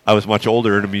I was much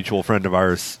older, and a mutual friend of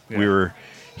ours, Yeah.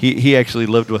 He actually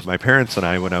lived with my parents and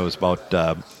I when I was about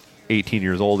 18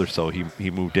 years old or so.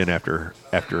 He moved in after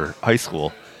high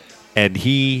school, and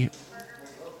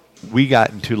we got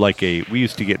into we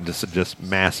used to get into some just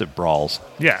massive brawls.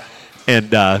 Yeah.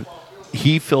 And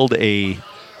he filled a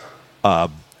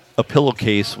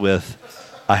pillowcase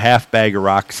with a half bag of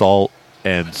rock salt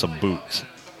and some boots.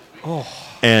 Oh.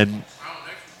 And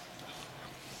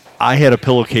I had a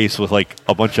pillowcase with like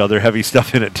a bunch of other heavy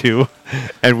stuff in it too.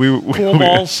 And Pool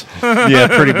balls. Yeah,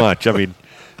 pretty much. I mean,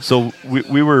 so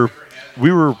we were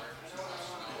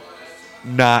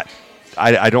not.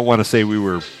 I don't want to say we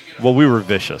were. Well, we were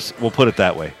vicious. We'll put it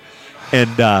that way.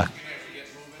 And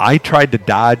I tried to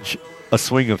dodge a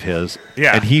swing of his,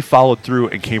 and he followed through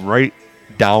and came right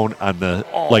down on the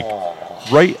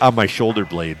right on my shoulder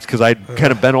blades because I'd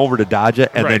kind of bent over to dodge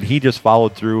it, and then he just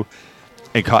followed through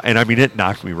and caught. And I mean, it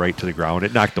knocked me right to the ground.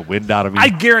 It knocked the wind out of me. I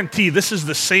guarantee this is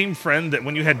the same friend that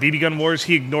when you had BB gun wars,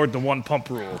 he ignored the one pump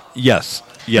rule. Yes,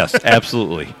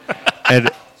 absolutely. And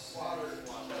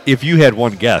if you had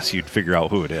one guess, you'd figure out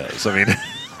who it is. I mean,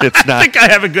 it's not. I think I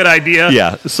have a good idea.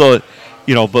 Yeah. So,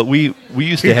 but we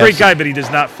used to have. He's a great guy, but he does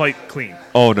not fight clean.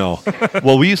 Oh no.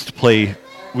 Well, we used to play.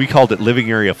 We called it living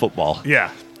area football.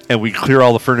 Yeah. And we clear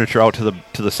all the furniture out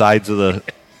to the sides of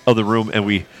the room, and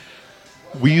we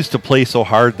used to play so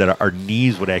hard that our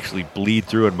knees would actually bleed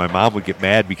through, and my mom would get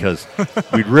mad because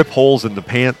we'd rip holes in the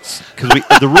pants because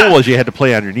the rule was you had to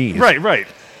play on your knees. Right.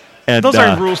 And those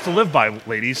are rules to live by,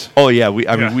 ladies. Oh yeah,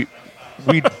 we'd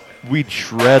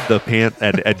shred the pant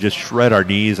and just shred our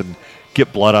knees and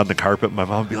get blood on the carpet. My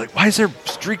mom would be like, "Why is there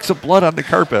streaks of blood on the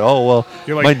carpet?" Oh well,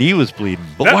 like, my knee was bleeding.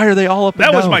 But why are they all up and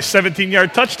down? That was my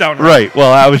 17-yard touchdown run. Right.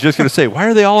 Well, I was just going to say, why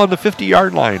are they all on the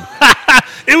 50-yard line?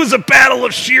 It was a battle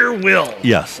of sheer will.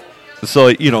 Yes.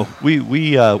 So we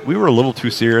were a little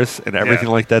too serious and everything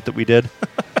like that we did,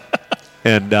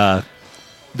 and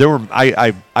there were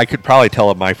I could probably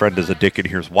tell my friend is a dick and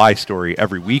here's why story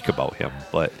every week about him,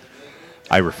 but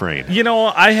I refrain.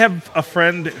 I have a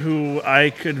friend who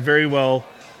I could very well.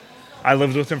 I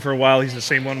lived with him for a while. He's the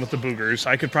same one with the boogers.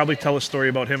 I could probably tell a story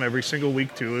about him every single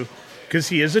week too, because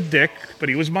he is a dick, but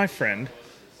he was my friend.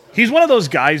 He's one of those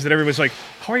guys that everybody's like,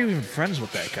 "How are you even friends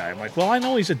with that guy?" I'm like, "Well, I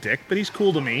know he's a dick, but he's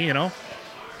cool to me,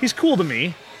 He's cool to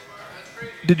me."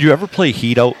 Did you ever play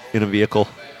Heat Out in a vehicle?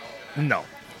 No.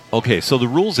 Okay, so the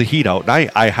rules of Heat Out, and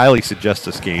I highly suggest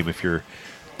this game if you're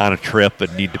on a trip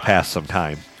and need to pass some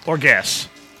time. Or gas.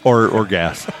 Or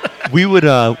gas. We would,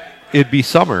 it'd be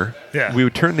summer. Yeah. We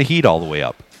would turn the heat all the way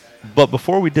up. But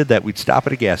before we did that, we'd stop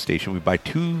at a gas station. We'd buy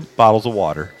 2 bottles of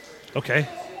water. Okay.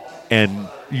 And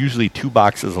usually 2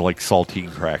 boxes of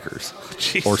saltine crackers.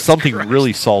 Jesus or something Christ.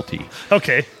 really salty.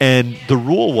 Okay. And the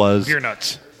rule was... Beer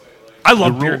nuts. I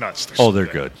love beer nuts. They're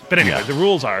good. But anyway, the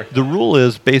rules are... The rule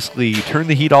is basically you turn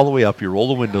the heat all the way up, you roll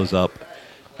the windows up,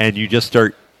 and you just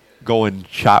start going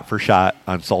shot for shot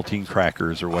on saltine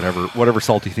crackers or whatever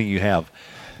salty thing you have.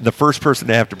 The first person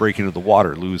to have to break into the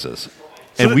water loses.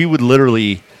 And we would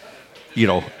literally,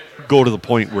 go to the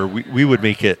point where we would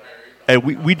make it, and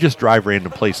we just drive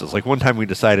random places. Like one time we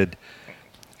decided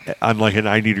on a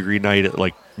 90-degree night at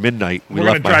midnight, we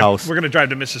left my house. We're going to drive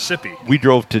to Mississippi.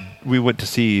 We went to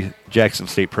see Jackson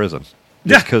State Prison.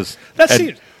 Because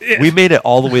we made it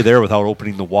all the way there without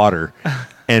opening the water.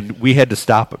 And we had to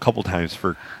stop a couple times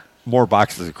for more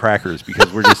boxes of crackers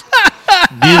because we're just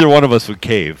neither one of us would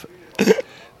cave.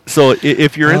 So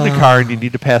if you're in the car and you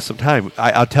need to pass some time,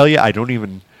 I'll tell you, I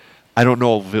don't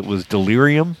know if it was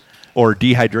delirium or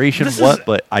dehydration,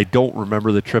 but I don't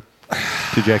remember the trip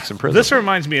to Jackson Prison. This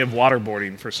reminds me of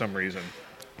waterboarding for some reason.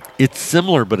 It's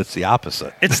similar, but it's the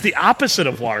opposite. It's the opposite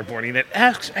of waterboarding. It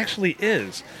actually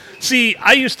is. See,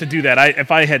 I used to do that. If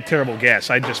I had terrible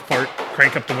gas, I'd just fart,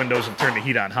 crank up the windows, and turn the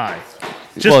heat on high.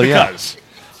 Just because.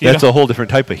 That's a whole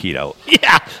different type of heat out.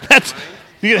 Yeah,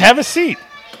 you have a seat.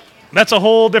 That's a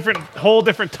whole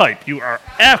different type. You are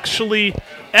actually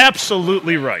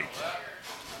absolutely right.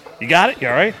 You got it? You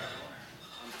all right?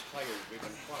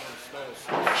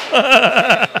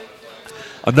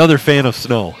 Another fan of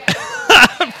snow.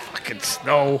 Fucking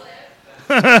snow.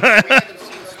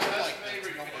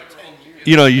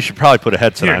 You should probably put a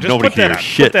headset on. Nobody can hear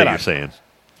shit that you're saying.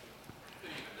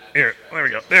 Here,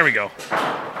 there we go.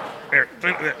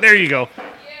 There you go.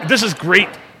 This is great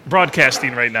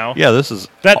broadcasting right now. Yeah, this is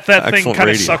That thing excellent kind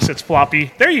of radio. sucks. It's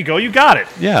floppy. There you go. You got it.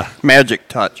 Yeah. Magic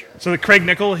touch. So the Craig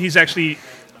Nickel, he's actually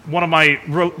one of my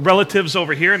relatives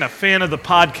over here and a fan of the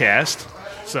podcast.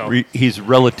 So He's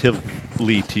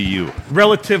relatively to you.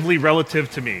 relatively relative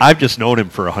to me. I've just known him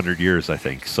for 100 years, I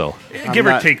think. So Give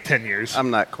or not- take 10 years.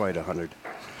 I'm not quite 100.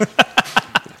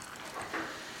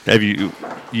 have you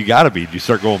got to be. Did you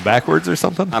start going backwards or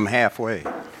something? I'm halfway.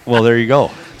 Well, there you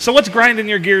go. So what's grinding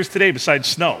your gears today besides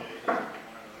snow?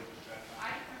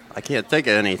 I can't think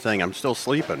of anything. I'm still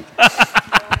sleeping.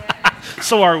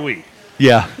 So are we.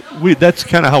 Yeah, that's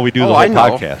kind of how we do the Oh, whole I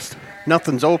know. podcast.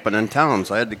 Nothing's open in town,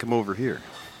 so I had to come over here.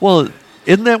 Well,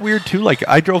 isn't that weird too? Like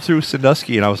I drove through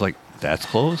Sandusky and I was like, "That's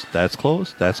closed. That's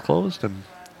closed. That's closed," and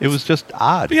it was just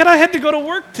odd. But yet I had to go to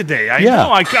work today. I Yeah.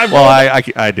 know.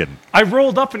 I didn't. I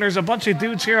rolled up and there's a bunch of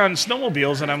dudes here on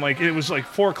snowmobiles, and I'm like, it was like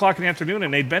 4 o'clock in the afternoon,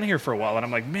 and they'd been here for a while, and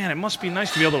I'm like, man, it must be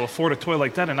nice to be able to afford a toy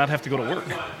like that and not have to go to work.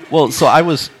 Well, so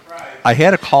I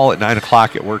had a call at 9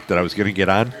 o'clock at work that I was going to get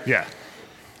on, Yeah.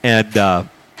 and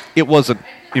it wasn't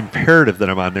imperative that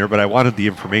I'm on there, but I wanted the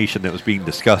information that was being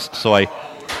discussed. So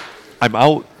I'm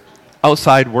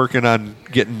outside working on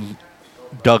getting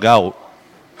dug out,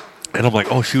 and I'm like,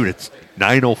 oh shoot, it's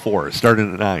 9:04. It's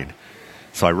starting at 9.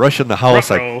 So I rush in the house.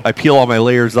 Ruh-roh. I peel all my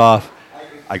layers off.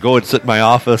 I go and sit in my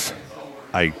office.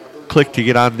 I click to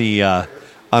get on the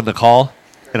call,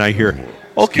 and I hear,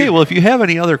 okay, well, if you have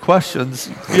any other questions,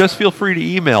 just feel free to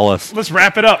email us. Let's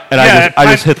wrap it up. And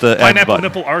I just hit the end button.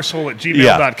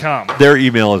 pineapple-nipple-arsehole@gmail.com. Their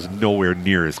email is nowhere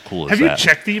near as cool as Have that. you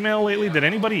checked email lately? Did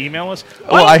anybody email us?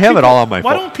 Well, I have it all on my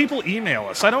Why phone. don't people email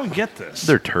us? I don't get this.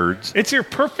 They're turds. It's your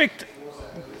perfect.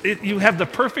 You have the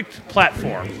perfect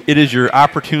platform. It is your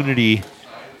opportunity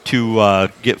to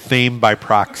get fame by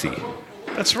proxy.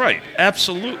 That's right.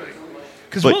 Absolutely.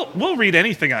 Because But- we'll read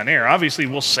anything on air. Obviously,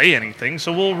 we'll say anything,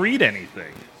 so we'll read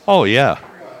anything. Oh, yeah.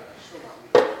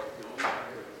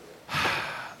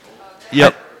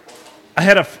 Yep. I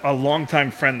had a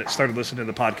longtime friend that started listening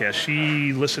to the podcast.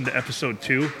 She listened to episode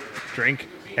 2, Drink,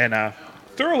 and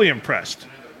thoroughly impressed.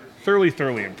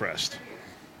 Thoroughly impressed.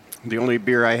 The only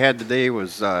beer I had today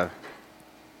was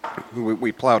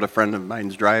we plowed a friend of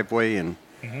mine's driveway, and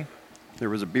there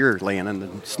was a beer laying in the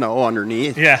snow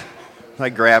underneath. Yeah. I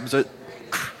grabs it.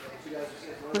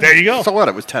 There you go. So what?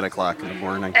 It was 10 o'clock in the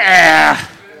morning. Ah,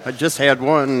 I just had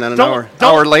one, and then an Don't-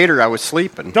 hour later I was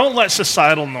sleeping. don't let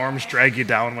societal norms drag you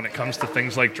down when it comes to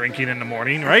things like drinking in the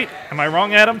morning, right? Am I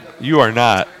wrong, Adam? You are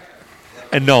not.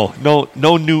 And no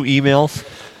new emails,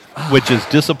 which is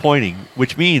disappointing,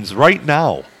 which means right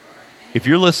now, if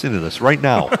you're listening to this right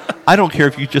now, I don't care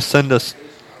if you just send us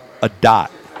a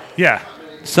dot. Yeah.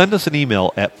 Send us an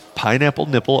email at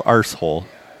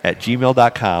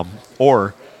pineapple-nipple-arsehole@gmail.com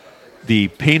or the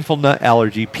Painful Nut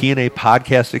Allergy P&A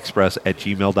Podcast Express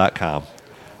 @gmail.com.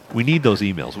 We need those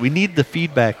emails. We need the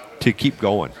feedback to keep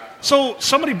going. So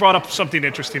somebody brought up something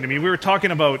interesting to me. We were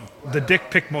talking about the dick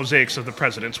pic mosaics of the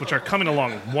presidents, which are coming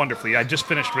along wonderfully. I just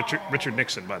finished Richard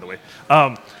Nixon, by the way.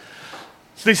 So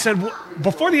they said,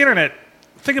 before the internet,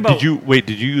 think about... Did you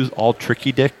use all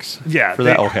tricky dicks Yeah. for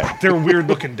that? Okay. They're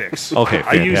weird-looking dicks. Okay,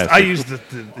 I used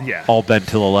fantastic. the yeah. All bent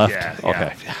to the left? Yeah,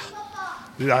 Okay.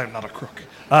 yeah. I'm not a crook.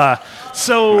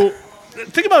 So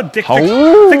think about dick pics.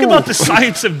 How- Think about the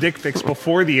science of dick pics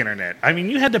before the internet. I mean,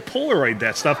 you had to Polaroid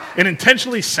that stuff and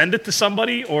intentionally send it to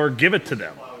somebody or give it to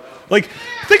them. Like,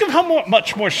 think of how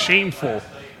much more shameful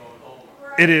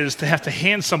it is to have to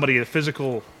hand somebody a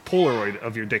physical Polaroid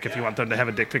of your dick if you want them to have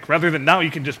a dick pic, rather than now you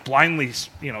can just blindly,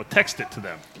 text it to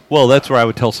them. Well, that's where I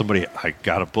would tell somebody, I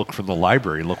got a book from the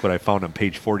library. Look what I found on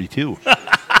page 42.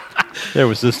 There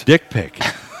was this dick pic.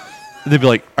 They'd be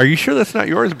like, are you sure that's not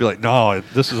yours? I'd be like, no,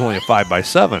 this is only a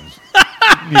 5x7.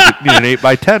 Need an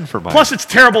 8x10 for mine. Plus, it's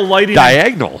terrible lighting.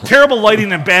 Diagonal. Terrible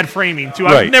lighting and bad framing, too.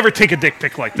 I Right. would never take a dick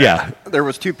pic like that. Yeah. There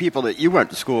was 2 people that you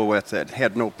went to school with that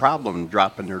had no problem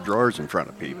dropping their drawers in front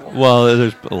of people. Well,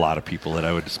 there's a lot of people that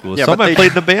I went to school with. Yeah, Some but I they- played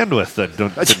in the band with that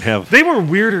didn't have. They were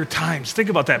weirder times. Think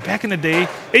about that. Back in the day,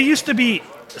 it used to be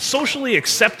socially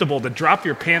acceptable to drop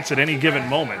your pants at any given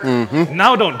moment.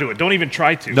 Now don't do it. Don't even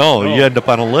try to. No, you end up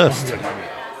on a list.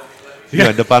 You Yeah.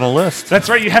 end up on a list. That's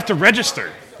right. You have to register.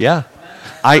 Yeah.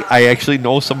 I actually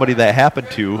know somebody that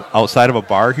happened to outside of a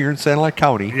bar here in Santa Clara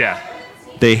County. Yeah.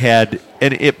 They had,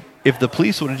 and if the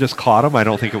police would have just caught them, I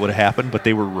don't think it would have happened, but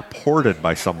they were reported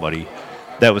by somebody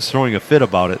that was throwing a fit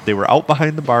about it. They were out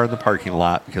behind the bar in the parking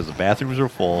lot because the bathrooms were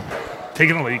full,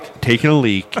 Taking a leak. taking a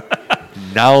leak.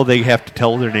 Now they have to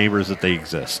tell their neighbors that they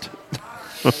exist.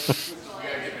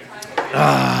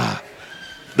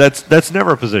 That's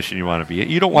never a position you want to be in.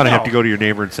 You don't want to have No. to go to your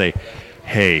neighbor and say,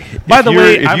 Hey, By if the you're-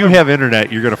 way, if I'm you a- have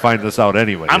internet, you're going to find this out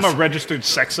anyway. I'm a registered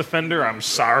sex offender. I'm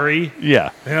sorry. Yeah.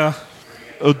 Yeah.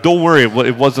 Oh, don't worry,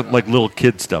 it wasn't like little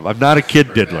kid stuff. I'm not a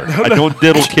kid diddler. I don't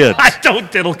diddle kids. I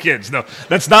don't diddle kids. No,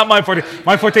 that's not my forte.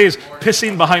 My forte is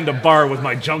pissing behind a bar with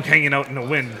my junk hanging out in the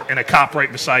wind and a cop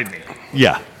right beside me.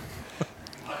 Yeah.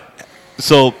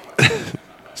 So,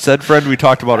 said friend we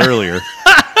talked about earlier,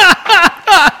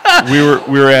 we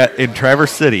were in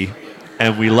Traverse City,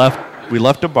 and we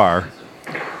left a bar.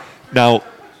 Now,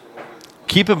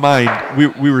 keep in mind,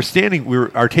 we were standing.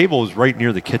 Our table was right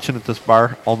near the kitchen at this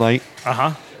bar all night.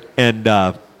 Uh-huh. And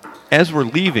as we're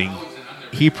leaving,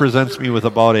 he presents me with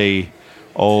about a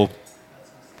 12,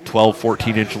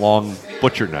 14-inch long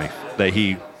butcher knife that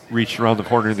he reached around the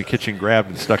corner in the kitchen, grabbed,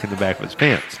 and stuck in the back of his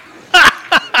pants.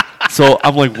 So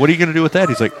I'm like, what are you going to do with that?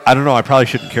 He's like, I don't know. I probably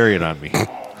shouldn't carry it on me.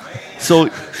 So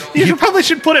You probably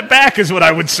should put it back, is what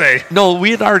I would say. no,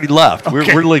 we had already left.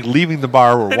 Okay. We're like leaving the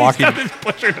bar. We're And walking. he's got this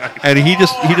butcher knife. And he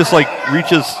just like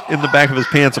reaches in the back of his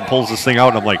pants and pulls this thing out,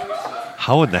 and I'm like,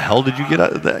 how in the hell did you get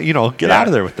out of that? Out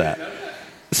of there with that?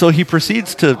 So he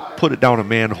proceeds to put it down a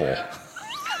manhole.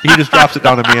 He just drops it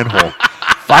down a manhole.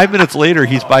 5 minutes later,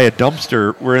 he's by a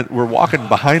dumpster. We're walking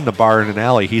behind the bar in an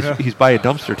alley. He's by a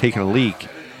dumpster taking a leak,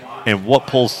 and what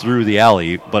pulls through the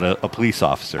alley but a police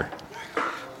officer?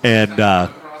 And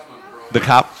the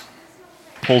cop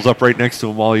pulls up right next to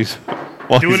him while he's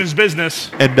Doing his business.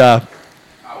 and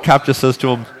cop just says to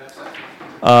him,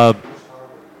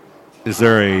 is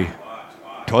there a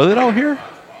toilet out here?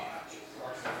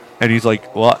 And he's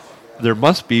like, well, there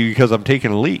must be because I'm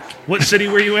taking a leak. What city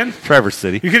were you in? Traverse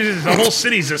City. You could just, the whole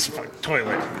city's this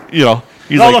toilet.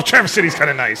 He's Although like, Traverse City's kind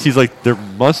of nice. he's like, there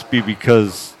must be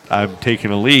because I'm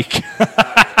taking a leak.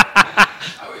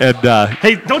 And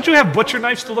Hey, don't you have butcher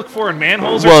knives to look for in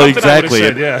manholes or well, something? I would've exactly.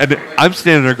 said, yeah. And I'm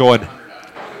standing there going,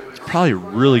 it's probably a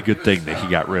really good thing that he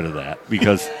got rid of that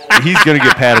because he's going to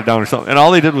get patted down or something. And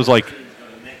all they did was like,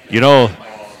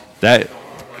 that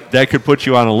could put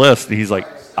you on a list. And he's like,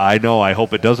 I know. I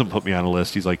hope it doesn't put me on a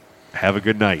list. He's like, have a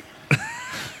good night.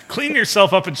 Clean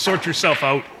yourself up and sort yourself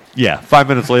out. Yeah. 5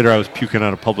 minutes later, I was puking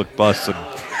on a public bus and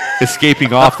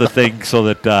escaping off the thing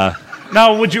so that.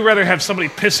 Now, would you rather have somebody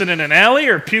pissing in an alley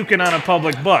or puking on a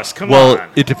public bus? Come Well, on.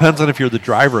 it depends on if you're the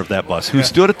driver of that bus who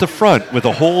stood at the front with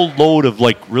a whole load of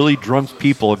like really drunk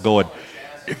people and going,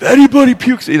 if anybody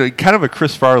pukes, kind of a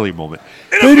Chris Farley moment.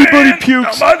 If anybody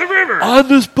pukes down by the river. on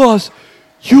this bus,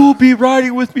 you'll be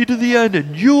riding with me to the end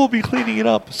and you'll be cleaning it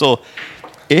up. So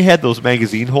it had those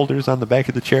magazine holders on the back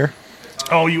of the chair.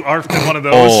 Oh, you arfed in one of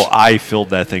those? Oh, I filled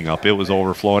that thing up. It was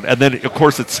overflowing. And then, of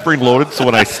course, it's spring-loaded, so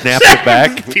when I snapped it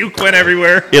back, Puke went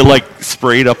everywhere. it like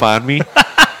sprayed up on me.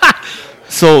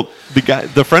 So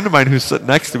the friend of mine who's sitting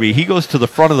next to me, he goes to the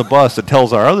front of the bus and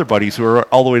tells our other buddies who are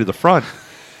all the way to the front,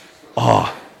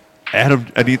 Adam,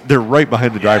 they're right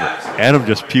behind the driver. Adam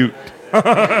just puked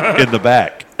in the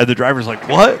back. And the driver's like,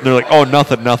 what? And they're like, oh,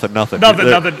 nothing. Nothing.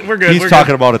 We're good. He's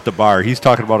talking about at the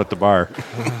bar.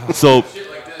 So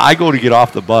I go to get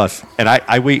off the bus, and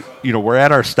I wait. We're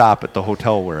at our stop at the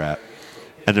hotel we're at,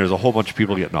 and there's a whole bunch of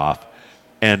people getting off.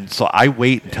 And so I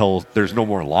wait until there's no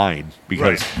more line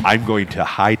because I'm going to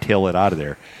hightail it out of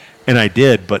there. And I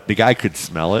did, but the guy could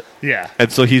smell it. Yeah.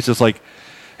 And so he's just like,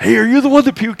 hey, are you the one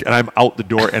that puked? And I'm out the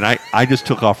door, and I just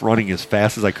took off running as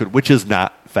fast as I could, which is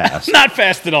not fast. Not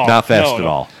fast at all. Not fast No, at no.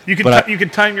 all. You can But you can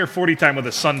time your 40 time with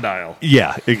a sundial.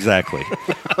 Yeah, exactly.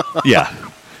 Yeah.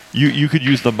 You could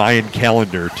use the Mayan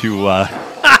calendar to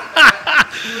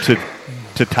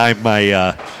time my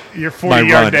Your my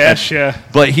 40-yard run. dash, And- yeah.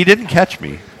 But he didn't catch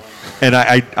me. And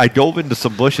I dove into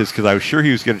some bushes because I was sure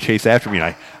he was going to chase after me.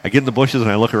 And I get in the bushes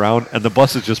and I look around and the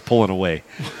bus is just pulling away.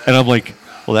 And I'm like,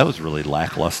 well, that was really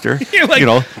lackluster. You're like,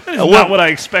 that is not what I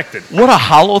expected. What a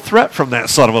hollow threat from that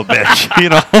son of a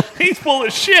bitch. He's full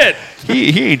of shit.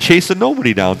 he ain't chasing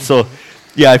nobody down. So,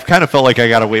 yeah, I've kind of felt like I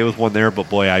got away with one there. But,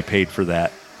 boy, I paid for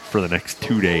that for the next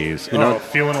 2 days.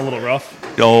 Feeling a little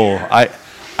rough. Oh,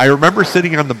 I remember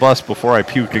sitting on the bus before I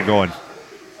puked and going,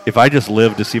 if I just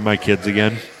live to see my kids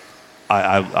again,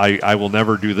 I will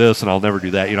never do this and I'll never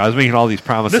do that. I was making all these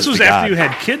promises. This was to after God. you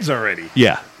had kids already.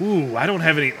 Yeah. Ooh, I don't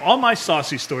have any. All my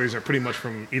saucy stories are pretty much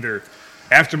from either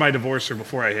after my divorce or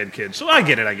before I had kids. So I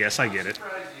get it, I guess. I get it.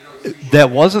 That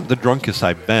wasn't the drunkest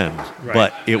I've been,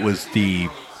 but it was the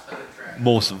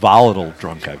most volatile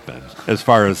drunk I've been. As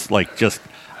far as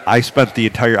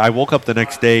I woke up the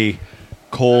next day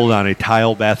cold on a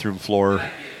tile bathroom floor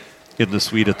in the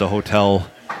suite at the hotel.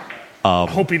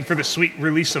 Hoping for the sweet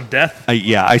release of death.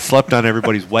 I slept on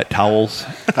everybody's wet towels.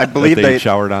 I believe that they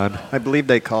showered on. I believe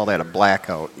they call that a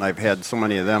blackout. And I've had so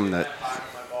many of them that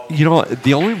You know,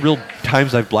 the only real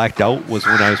times I've blacked out was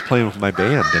when I was playing with my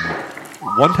band.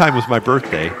 And one time was my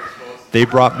birthday. They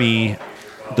brought me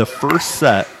the first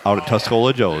set out at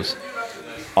Tuscola Joe's.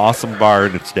 Awesome bar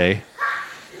in its day.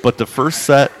 But the first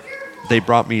set, they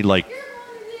brought me like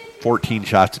 14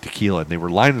 shots of tequila, and they were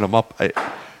lining them up.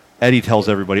 Eddie tells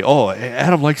everybody, "Oh,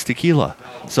 Adam likes tequila,"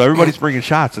 so everybody's bringing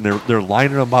shots, and they're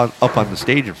lining them up on the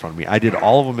stage in front of me. I did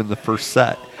all of them in the first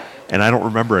set, and I don't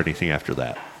remember anything after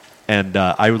that. And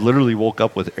I literally woke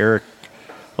up with Eric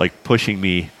like pushing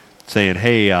me, saying,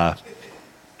 "Hey,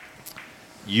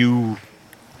 you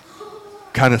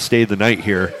kind of stayed the night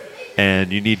here,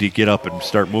 and you need to get up and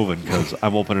start moving because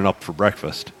I'm opening up for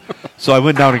breakfast." So I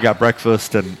went down and got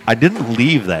breakfast, and I didn't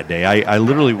leave that day. I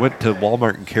literally went to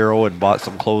Walmart in Caro and bought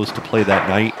some clothes to play that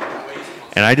night,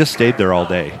 and I just stayed there all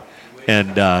day.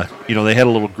 And, they had a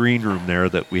little green room there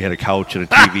that we had a couch and a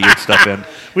TV and stuff in.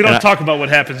 We don't talk about what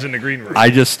happens in the green room. I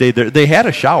just stayed there. They had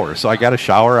a shower, so I got a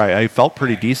shower. I felt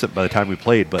pretty decent by the time we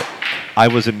played, but I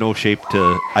was in no shape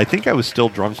to – I think I was still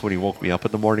drunk when he woke me up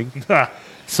in the morning.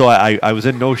 So I was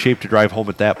in no shape to drive home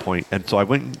at that point. And so I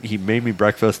went – he made me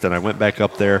breakfast, and I went back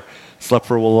up there, slept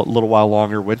for a little while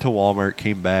longer, went to Walmart,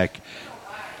 came back.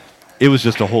 It was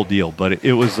just a whole deal. But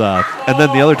it was and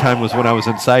then the other time was when I was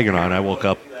in Saginaw, and I woke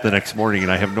up the next morning,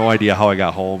 and I have no idea how I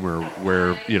got home or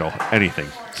where, anything.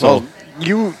 So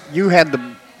well, you had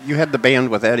the band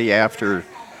with Eddie after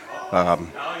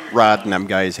Rod and them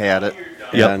guys had it.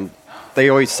 Yep. And they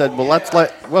always said, "Well,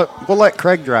 we'll let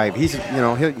Craig drive. He's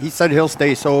he said he'll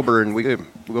stay sober, and we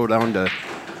go down to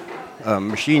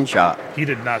machine shop." He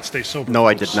did not stay sober. No,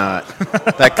 I did not.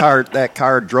 That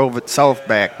car drove itself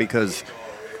back because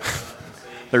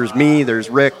there's me, there's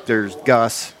Rick, there's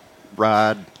Gus,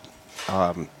 Rod,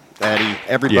 Eddie.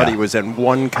 Everybody was in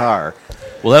one car.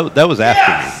 Well, that was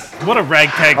after me. What a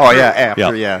ragtag. Oh yeah,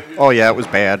 after Yep. yeah. Oh yeah, it was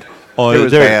bad. Oh, it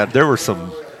was bad. There were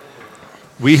some.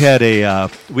 We had a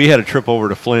trip over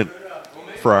to Flint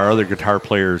for our other guitar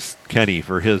players, Kenny,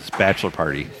 for his bachelor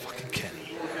party. Fucking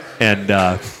Kenny. And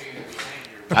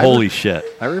holy shit!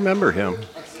 I remember him.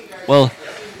 Well,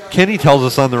 Kenny tells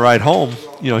us on the ride home.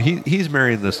 He's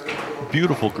marrying this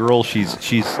beautiful girl. She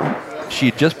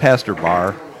had just passed her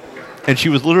bar, and she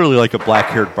was literally like a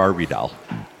black-haired Barbie doll.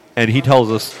 And he tells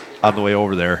us on the way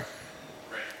over there,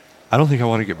 "I don't think I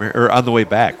want to get married." Or on the way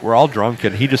back, we're all drunk,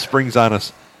 and he just springs on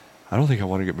us, "I don't think I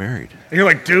want to get married." And you're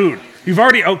like, dude, you've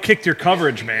already outkicked your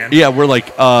coverage, man. Yeah, we're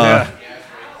like, Yeah.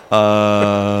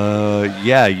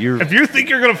 you're. If you think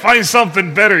you're going to find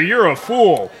something better, you're a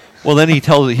fool. Well, then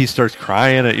he starts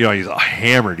crying. He's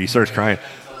hammered. He starts crying.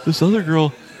 "This other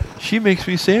girl, she makes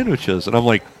me sandwiches," and I'm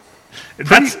like,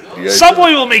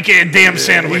 Subway will make you a damn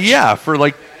sandwich. "Yeah, for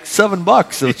like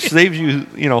 $7, it saves you,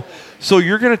 So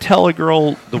you're going to tell a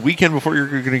girl the weekend before you're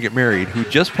going to get married, who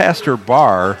just passed her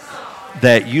bar,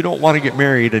 that you don't want to get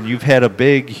married, and you've had a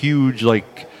big, huge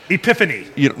Epiphany.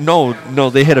 No,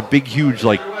 they had a big, huge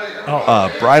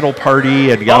bridal party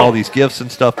and got all these gifts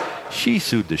and stuff. She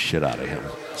sued the shit out of him.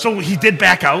 So he did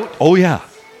back out? Oh yeah.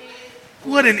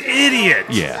 What an idiot.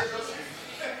 Yeah.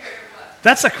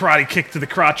 That's a karate kick to the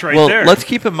crotch right well, there. Let's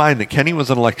keep in mind that Kenny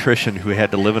was an electrician who had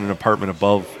to live in an apartment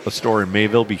above a store in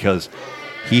Mayville because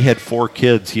he had 4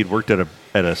 kids. He had worked at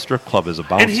a strip club as a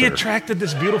bouncer. And he attracted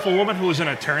this beautiful woman who was an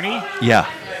attorney? Yeah.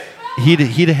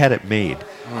 He'd had it made.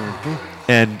 Mm-hmm.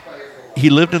 And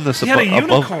he lived in this... He had a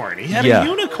unicorn. He had a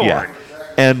unicorn. Yeah.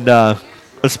 And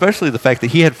especially the fact that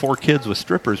he had 4 kids with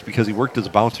strippers because he worked as a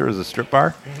bouncer as a strip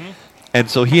bar. Mm-hmm. And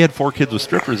so he had 4 kids with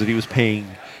strippers that he was paying...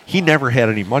 He never had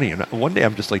any money. And one day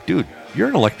I'm just like, dude, you're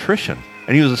an electrician.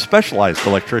 And he was a specialized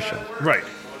electrician. Right.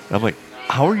 And I'm like,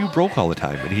 how are you broke all the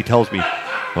time? And he tells me,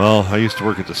 well, I used to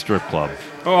work at the strip club.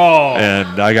 Oh.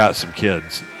 And I got some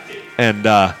kids. And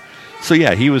so,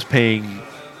 yeah, he was paying,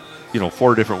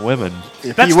 4 different women.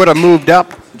 If he would have moved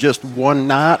up just one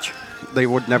notch, they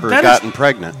would never have gotten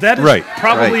pregnant. That is Right.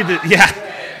 probably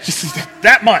just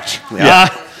that much. Yeah.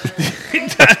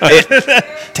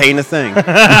 Tain't a thing.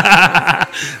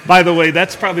 By the way,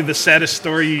 that's probably the saddest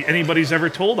story anybody's ever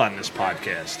told on this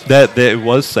podcast. That it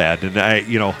was sad. And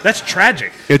That's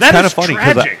tragic. it's That kind is of funny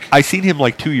because tragic. I seen him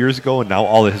like 2 years ago, and now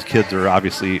all of his kids are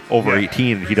obviously over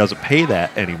 18, and he doesn't pay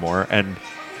that anymore.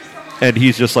 And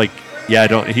he's just like, yeah, I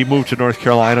don't. He moved to North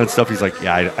Carolina and stuff. He's like,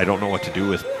 yeah, I don't know what to do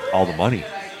with all the money.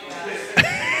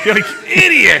 You're like,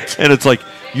 idiot. And it's like,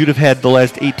 you'd have had the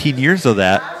last 18 years of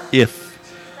that if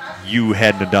you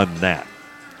hadn't have done that.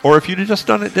 Or if you'd have just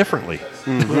done it differently.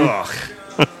 Ugh.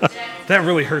 That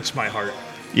really hurts my heart.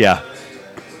 Yeah.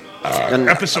 And,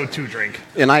 Episode 2 drink.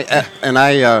 and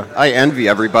I envy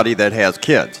everybody that has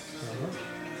kids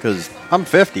because I'm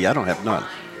 50. I don't have none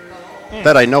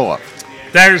that I know of.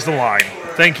 There's the line.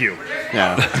 Thank you.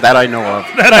 Yeah, that I know of.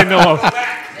 That I know of.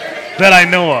 That I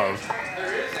know of.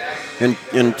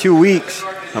 In 2 weeks,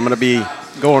 I'm going to be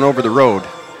going over the road.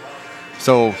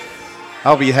 So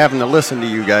I'll be having to listen to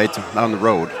you guys on the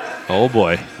road. Oh,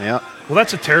 boy. Yeah. Well,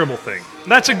 that's a terrible thing.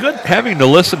 That's a good thing. Having to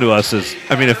listen to us is,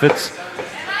 I mean, if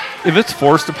it's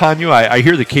forced upon you, I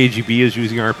hear the KGB is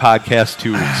using our podcast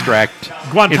to extract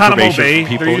Guantanamo information Bay. from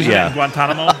people. They're using it Yeah. in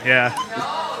Guantanamo. Yeah.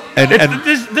 And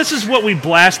This is what we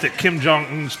blast at Kim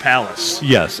Jong-un's palace.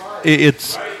 yes,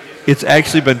 it's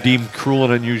actually been deemed cruel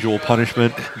and unusual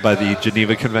punishment by the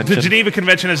Geneva Convention. The Geneva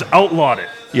Convention has outlawed it.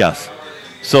 Yes.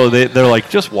 So they're like,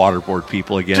 just waterboard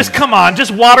people again. Just come on,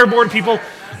 just waterboard people.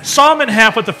 Saw them in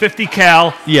half with the 50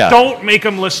 cal. Yeah. Don't make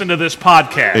them listen to this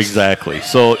podcast. Exactly.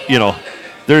 So,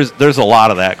 there's a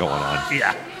lot of that going on.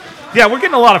 Yeah. Yeah, we're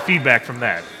getting a lot of feedback from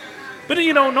that. But,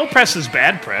 no press is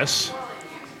bad press.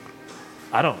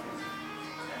 I don't.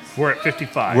 We're at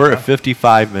 55. We're at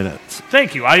 55 minutes.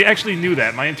 Thank you. I actually knew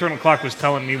that. My internal clock was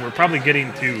telling me we're probably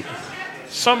getting to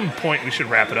some point we should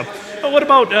wrap it up. But what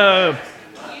about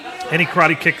any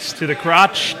karate kicks to the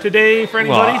crotch today for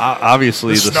anybody? Well,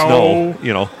 obviously the snow.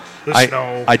 The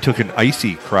snow. I took an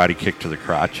icy karate kick to the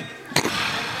crotch.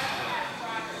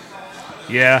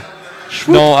 Yeah.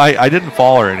 No, I didn't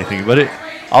fall or anything, but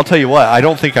I'll tell you what, I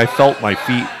don't think I felt my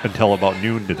feet until about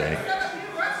noon today.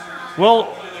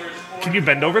 Well, can you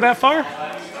bend over that far?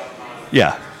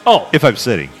 Yeah. Oh. If I'm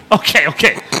sitting. Okay.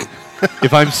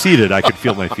 If I'm seated, I could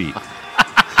feel my feet.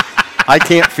 I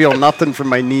can't feel nothing from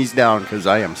my knees down because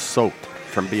I am soaked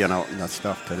from being out in that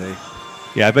stuff today.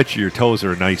 Yeah, I bet you your toes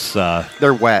are nice.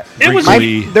 They're wet. It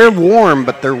was- They're warm,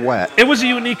 but they're wet. It was a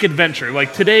unique adventure.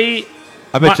 Like today,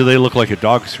 I bet you they look like a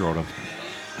dog's thrown them.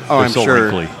 Oh, They're I'm so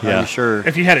sure. wrinkly, yeah. I'm sure.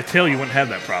 if you had a tail, you wouldn't have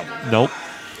that problem. Nope.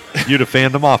 You'd have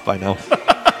fanned them off by now.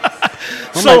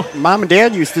 Well, So my mom and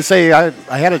dad used to say I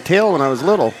had a tail when I was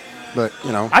little, but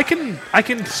I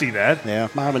can see that. yeah,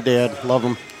 mom and dad love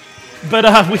them. But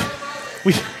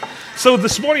we so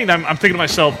this morning I'm thinking to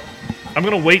myself, I'm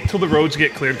going to wait till the roads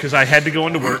get cleared because I had to go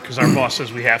into work because our boss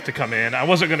says we have to come in. I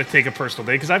wasn't going to take a personal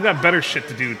day because I've got better shit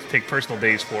to do to take personal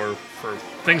days for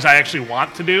things I actually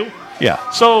want to do.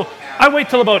 Yeah. So I wait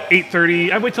till about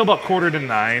 8:30. I wait till about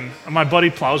 8:45. And my buddy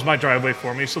plows my driveway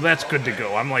for me, so that's good to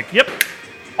go. I'm like, yep,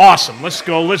 awesome. Let's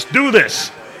go. Let's do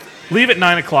this. Leave at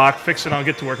 9 o'clock. Fix it. I'll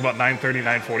get to work about 9:30,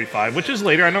 9:45, which is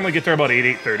later. I normally get there about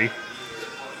 8:30.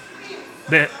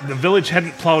 The village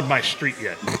hadn't plowed my street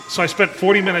yet. So I spent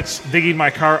 40 minutes digging my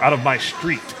car out of my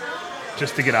street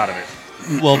just to get out of it.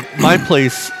 Well, my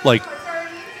place, like,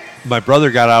 my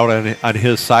brother got out on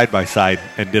his side-by-side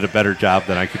and did a better job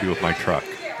than I could do with my truck.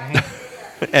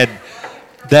 And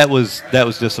that was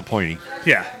disappointing.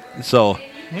 Yeah. So,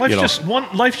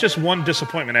 Life's just one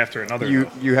disappointment after another.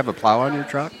 You have a plow on your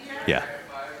truck? yeah.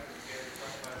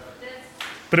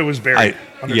 But it was buried.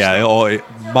 under Yeah, snow.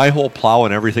 my whole plow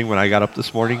and everything when I got up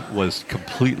this morning was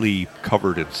completely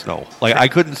covered in snow. Like, I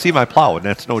couldn't see my plow, and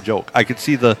that's no joke. I could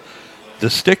see the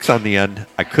sticks on the end.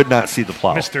 I could not see the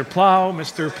plow. Mr. Plow,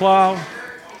 Mr. Plow.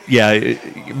 Yeah,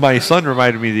 my son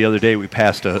reminded me the other day we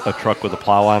passed a truck with a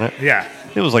plow on it. Yeah.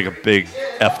 It was like a big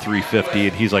F-350,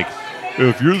 and he's like,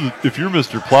 if you're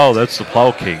Mr. Plow, that's the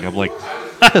Plow King. I'm like,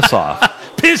 piss off.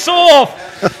 Piss off!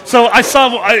 So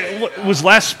it was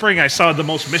last spring I saw the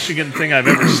most Michigan thing I've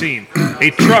ever seen.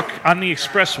 A truck on the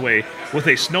expressway with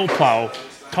a snowplow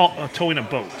towing a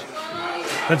boat.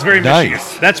 That's very Nice.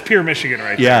 Michigan. That's pure Michigan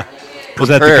right Yeah. Was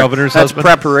that the Prepare. governor's That's husband?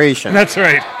 preparation. there. That's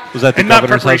right. Was that the and not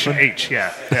governor's preparation husband? H,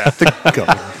 yeah.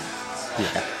 Governor.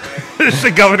 It's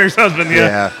the governor's husband, yeah.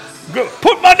 Yeah. Go,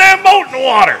 put my damn boat in the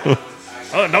water!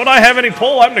 Don't I have any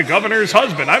pull? I'm the governor's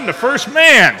husband. I'm the first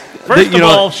man. First of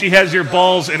all, she has your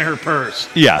balls in her purse.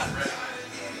 Yeah.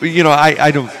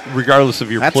 I don't, regardless of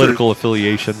your That's political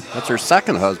affiliation. That's her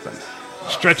second husband.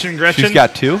 Stretch and Gretchen. She's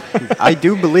got two? I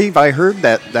do believe I heard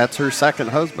that's her second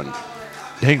husband.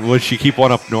 Dang, would she keep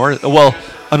one up north? Well,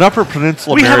 an Upper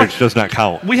Peninsula We have marriage does not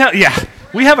count. We have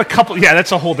a couple. Yeah,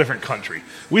 that's a whole different country.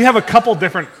 We have a couple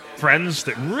different friends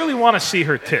that really want to see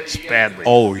her tits badly.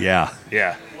 Oh, yeah.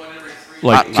 Yeah.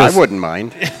 Like, I wouldn't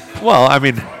mind. Well, I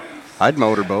mean, I'd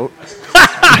motorboat.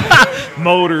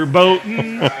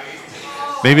 Motorboating.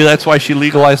 maybe that's why she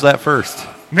legalized that first.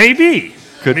 Maybe.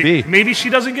 Could be. Maybe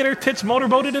she doesn't get her tits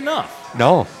motorboated enough.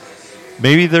 No.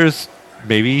 Maybe there's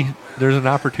an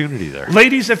opportunity there.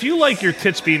 Ladies, if you like your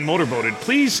tits being motorboated,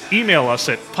 please email us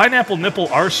at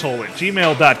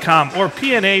pineapplenipplearsehole@gmail.com or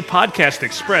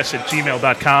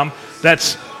pnapodcastexpress@gmail.com.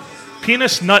 That's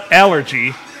penis nut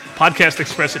allergy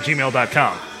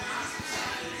podcastexpress@gmail.com.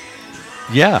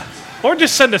 Yeah. Or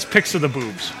just send us pics of the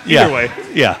boobs. Yeah. Either way.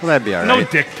 Yeah. Well, that'd be all No right.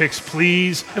 dick pics,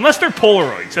 please. Unless they're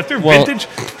Polaroids. If they're Well- vintage,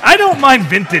 I don't mind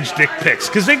vintage dick pics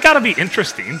because they got to be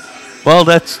interesting. Well,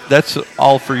 that's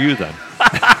all for you then.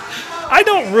 I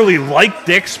don't really like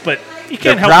dicks, but you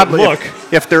can't They're help but probably- look.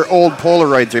 If they're old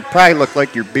Polaroids, they probably look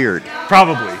like your beard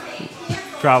Probably.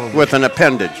 with an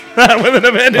appendage. With an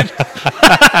appendage.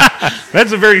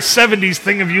 That's a very 70s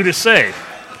thing of you to say.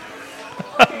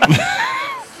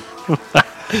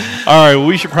 All right, well,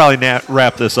 we should probably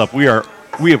wrap this up. We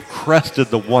have crested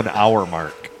the 1 hour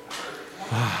mark.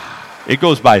 It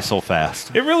goes by so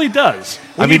fast. It really does.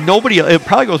 I mean, it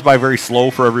probably goes by very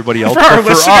slow for everybody else, For our but for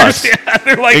listeners, us, yeah,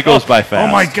 they're like, it goes by fast.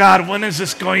 Oh my God, when is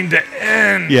this going to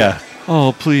end? yeah.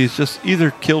 Oh, please, just either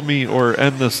kill me or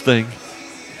end this thing.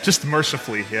 Just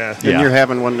mercifully, yeah. And Yeah. you're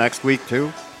having one next week,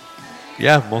 too?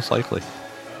 Yeah, most likely.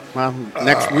 Well,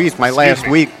 next week's my excuse last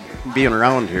me. week being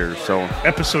around here, so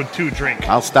Episode 2, drink.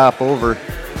 I'll stop over.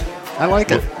 I like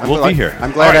it. We'll be here.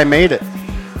 I'm glad All right. I made it.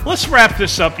 Let's wrap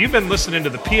this up. You've been listening to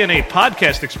the PNA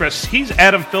Podcast Express. He's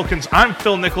Adam Filkins. I'm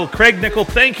Phil Nickel. Craig Nickel,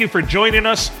 thank you for joining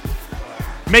us.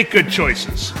 Make good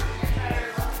choices.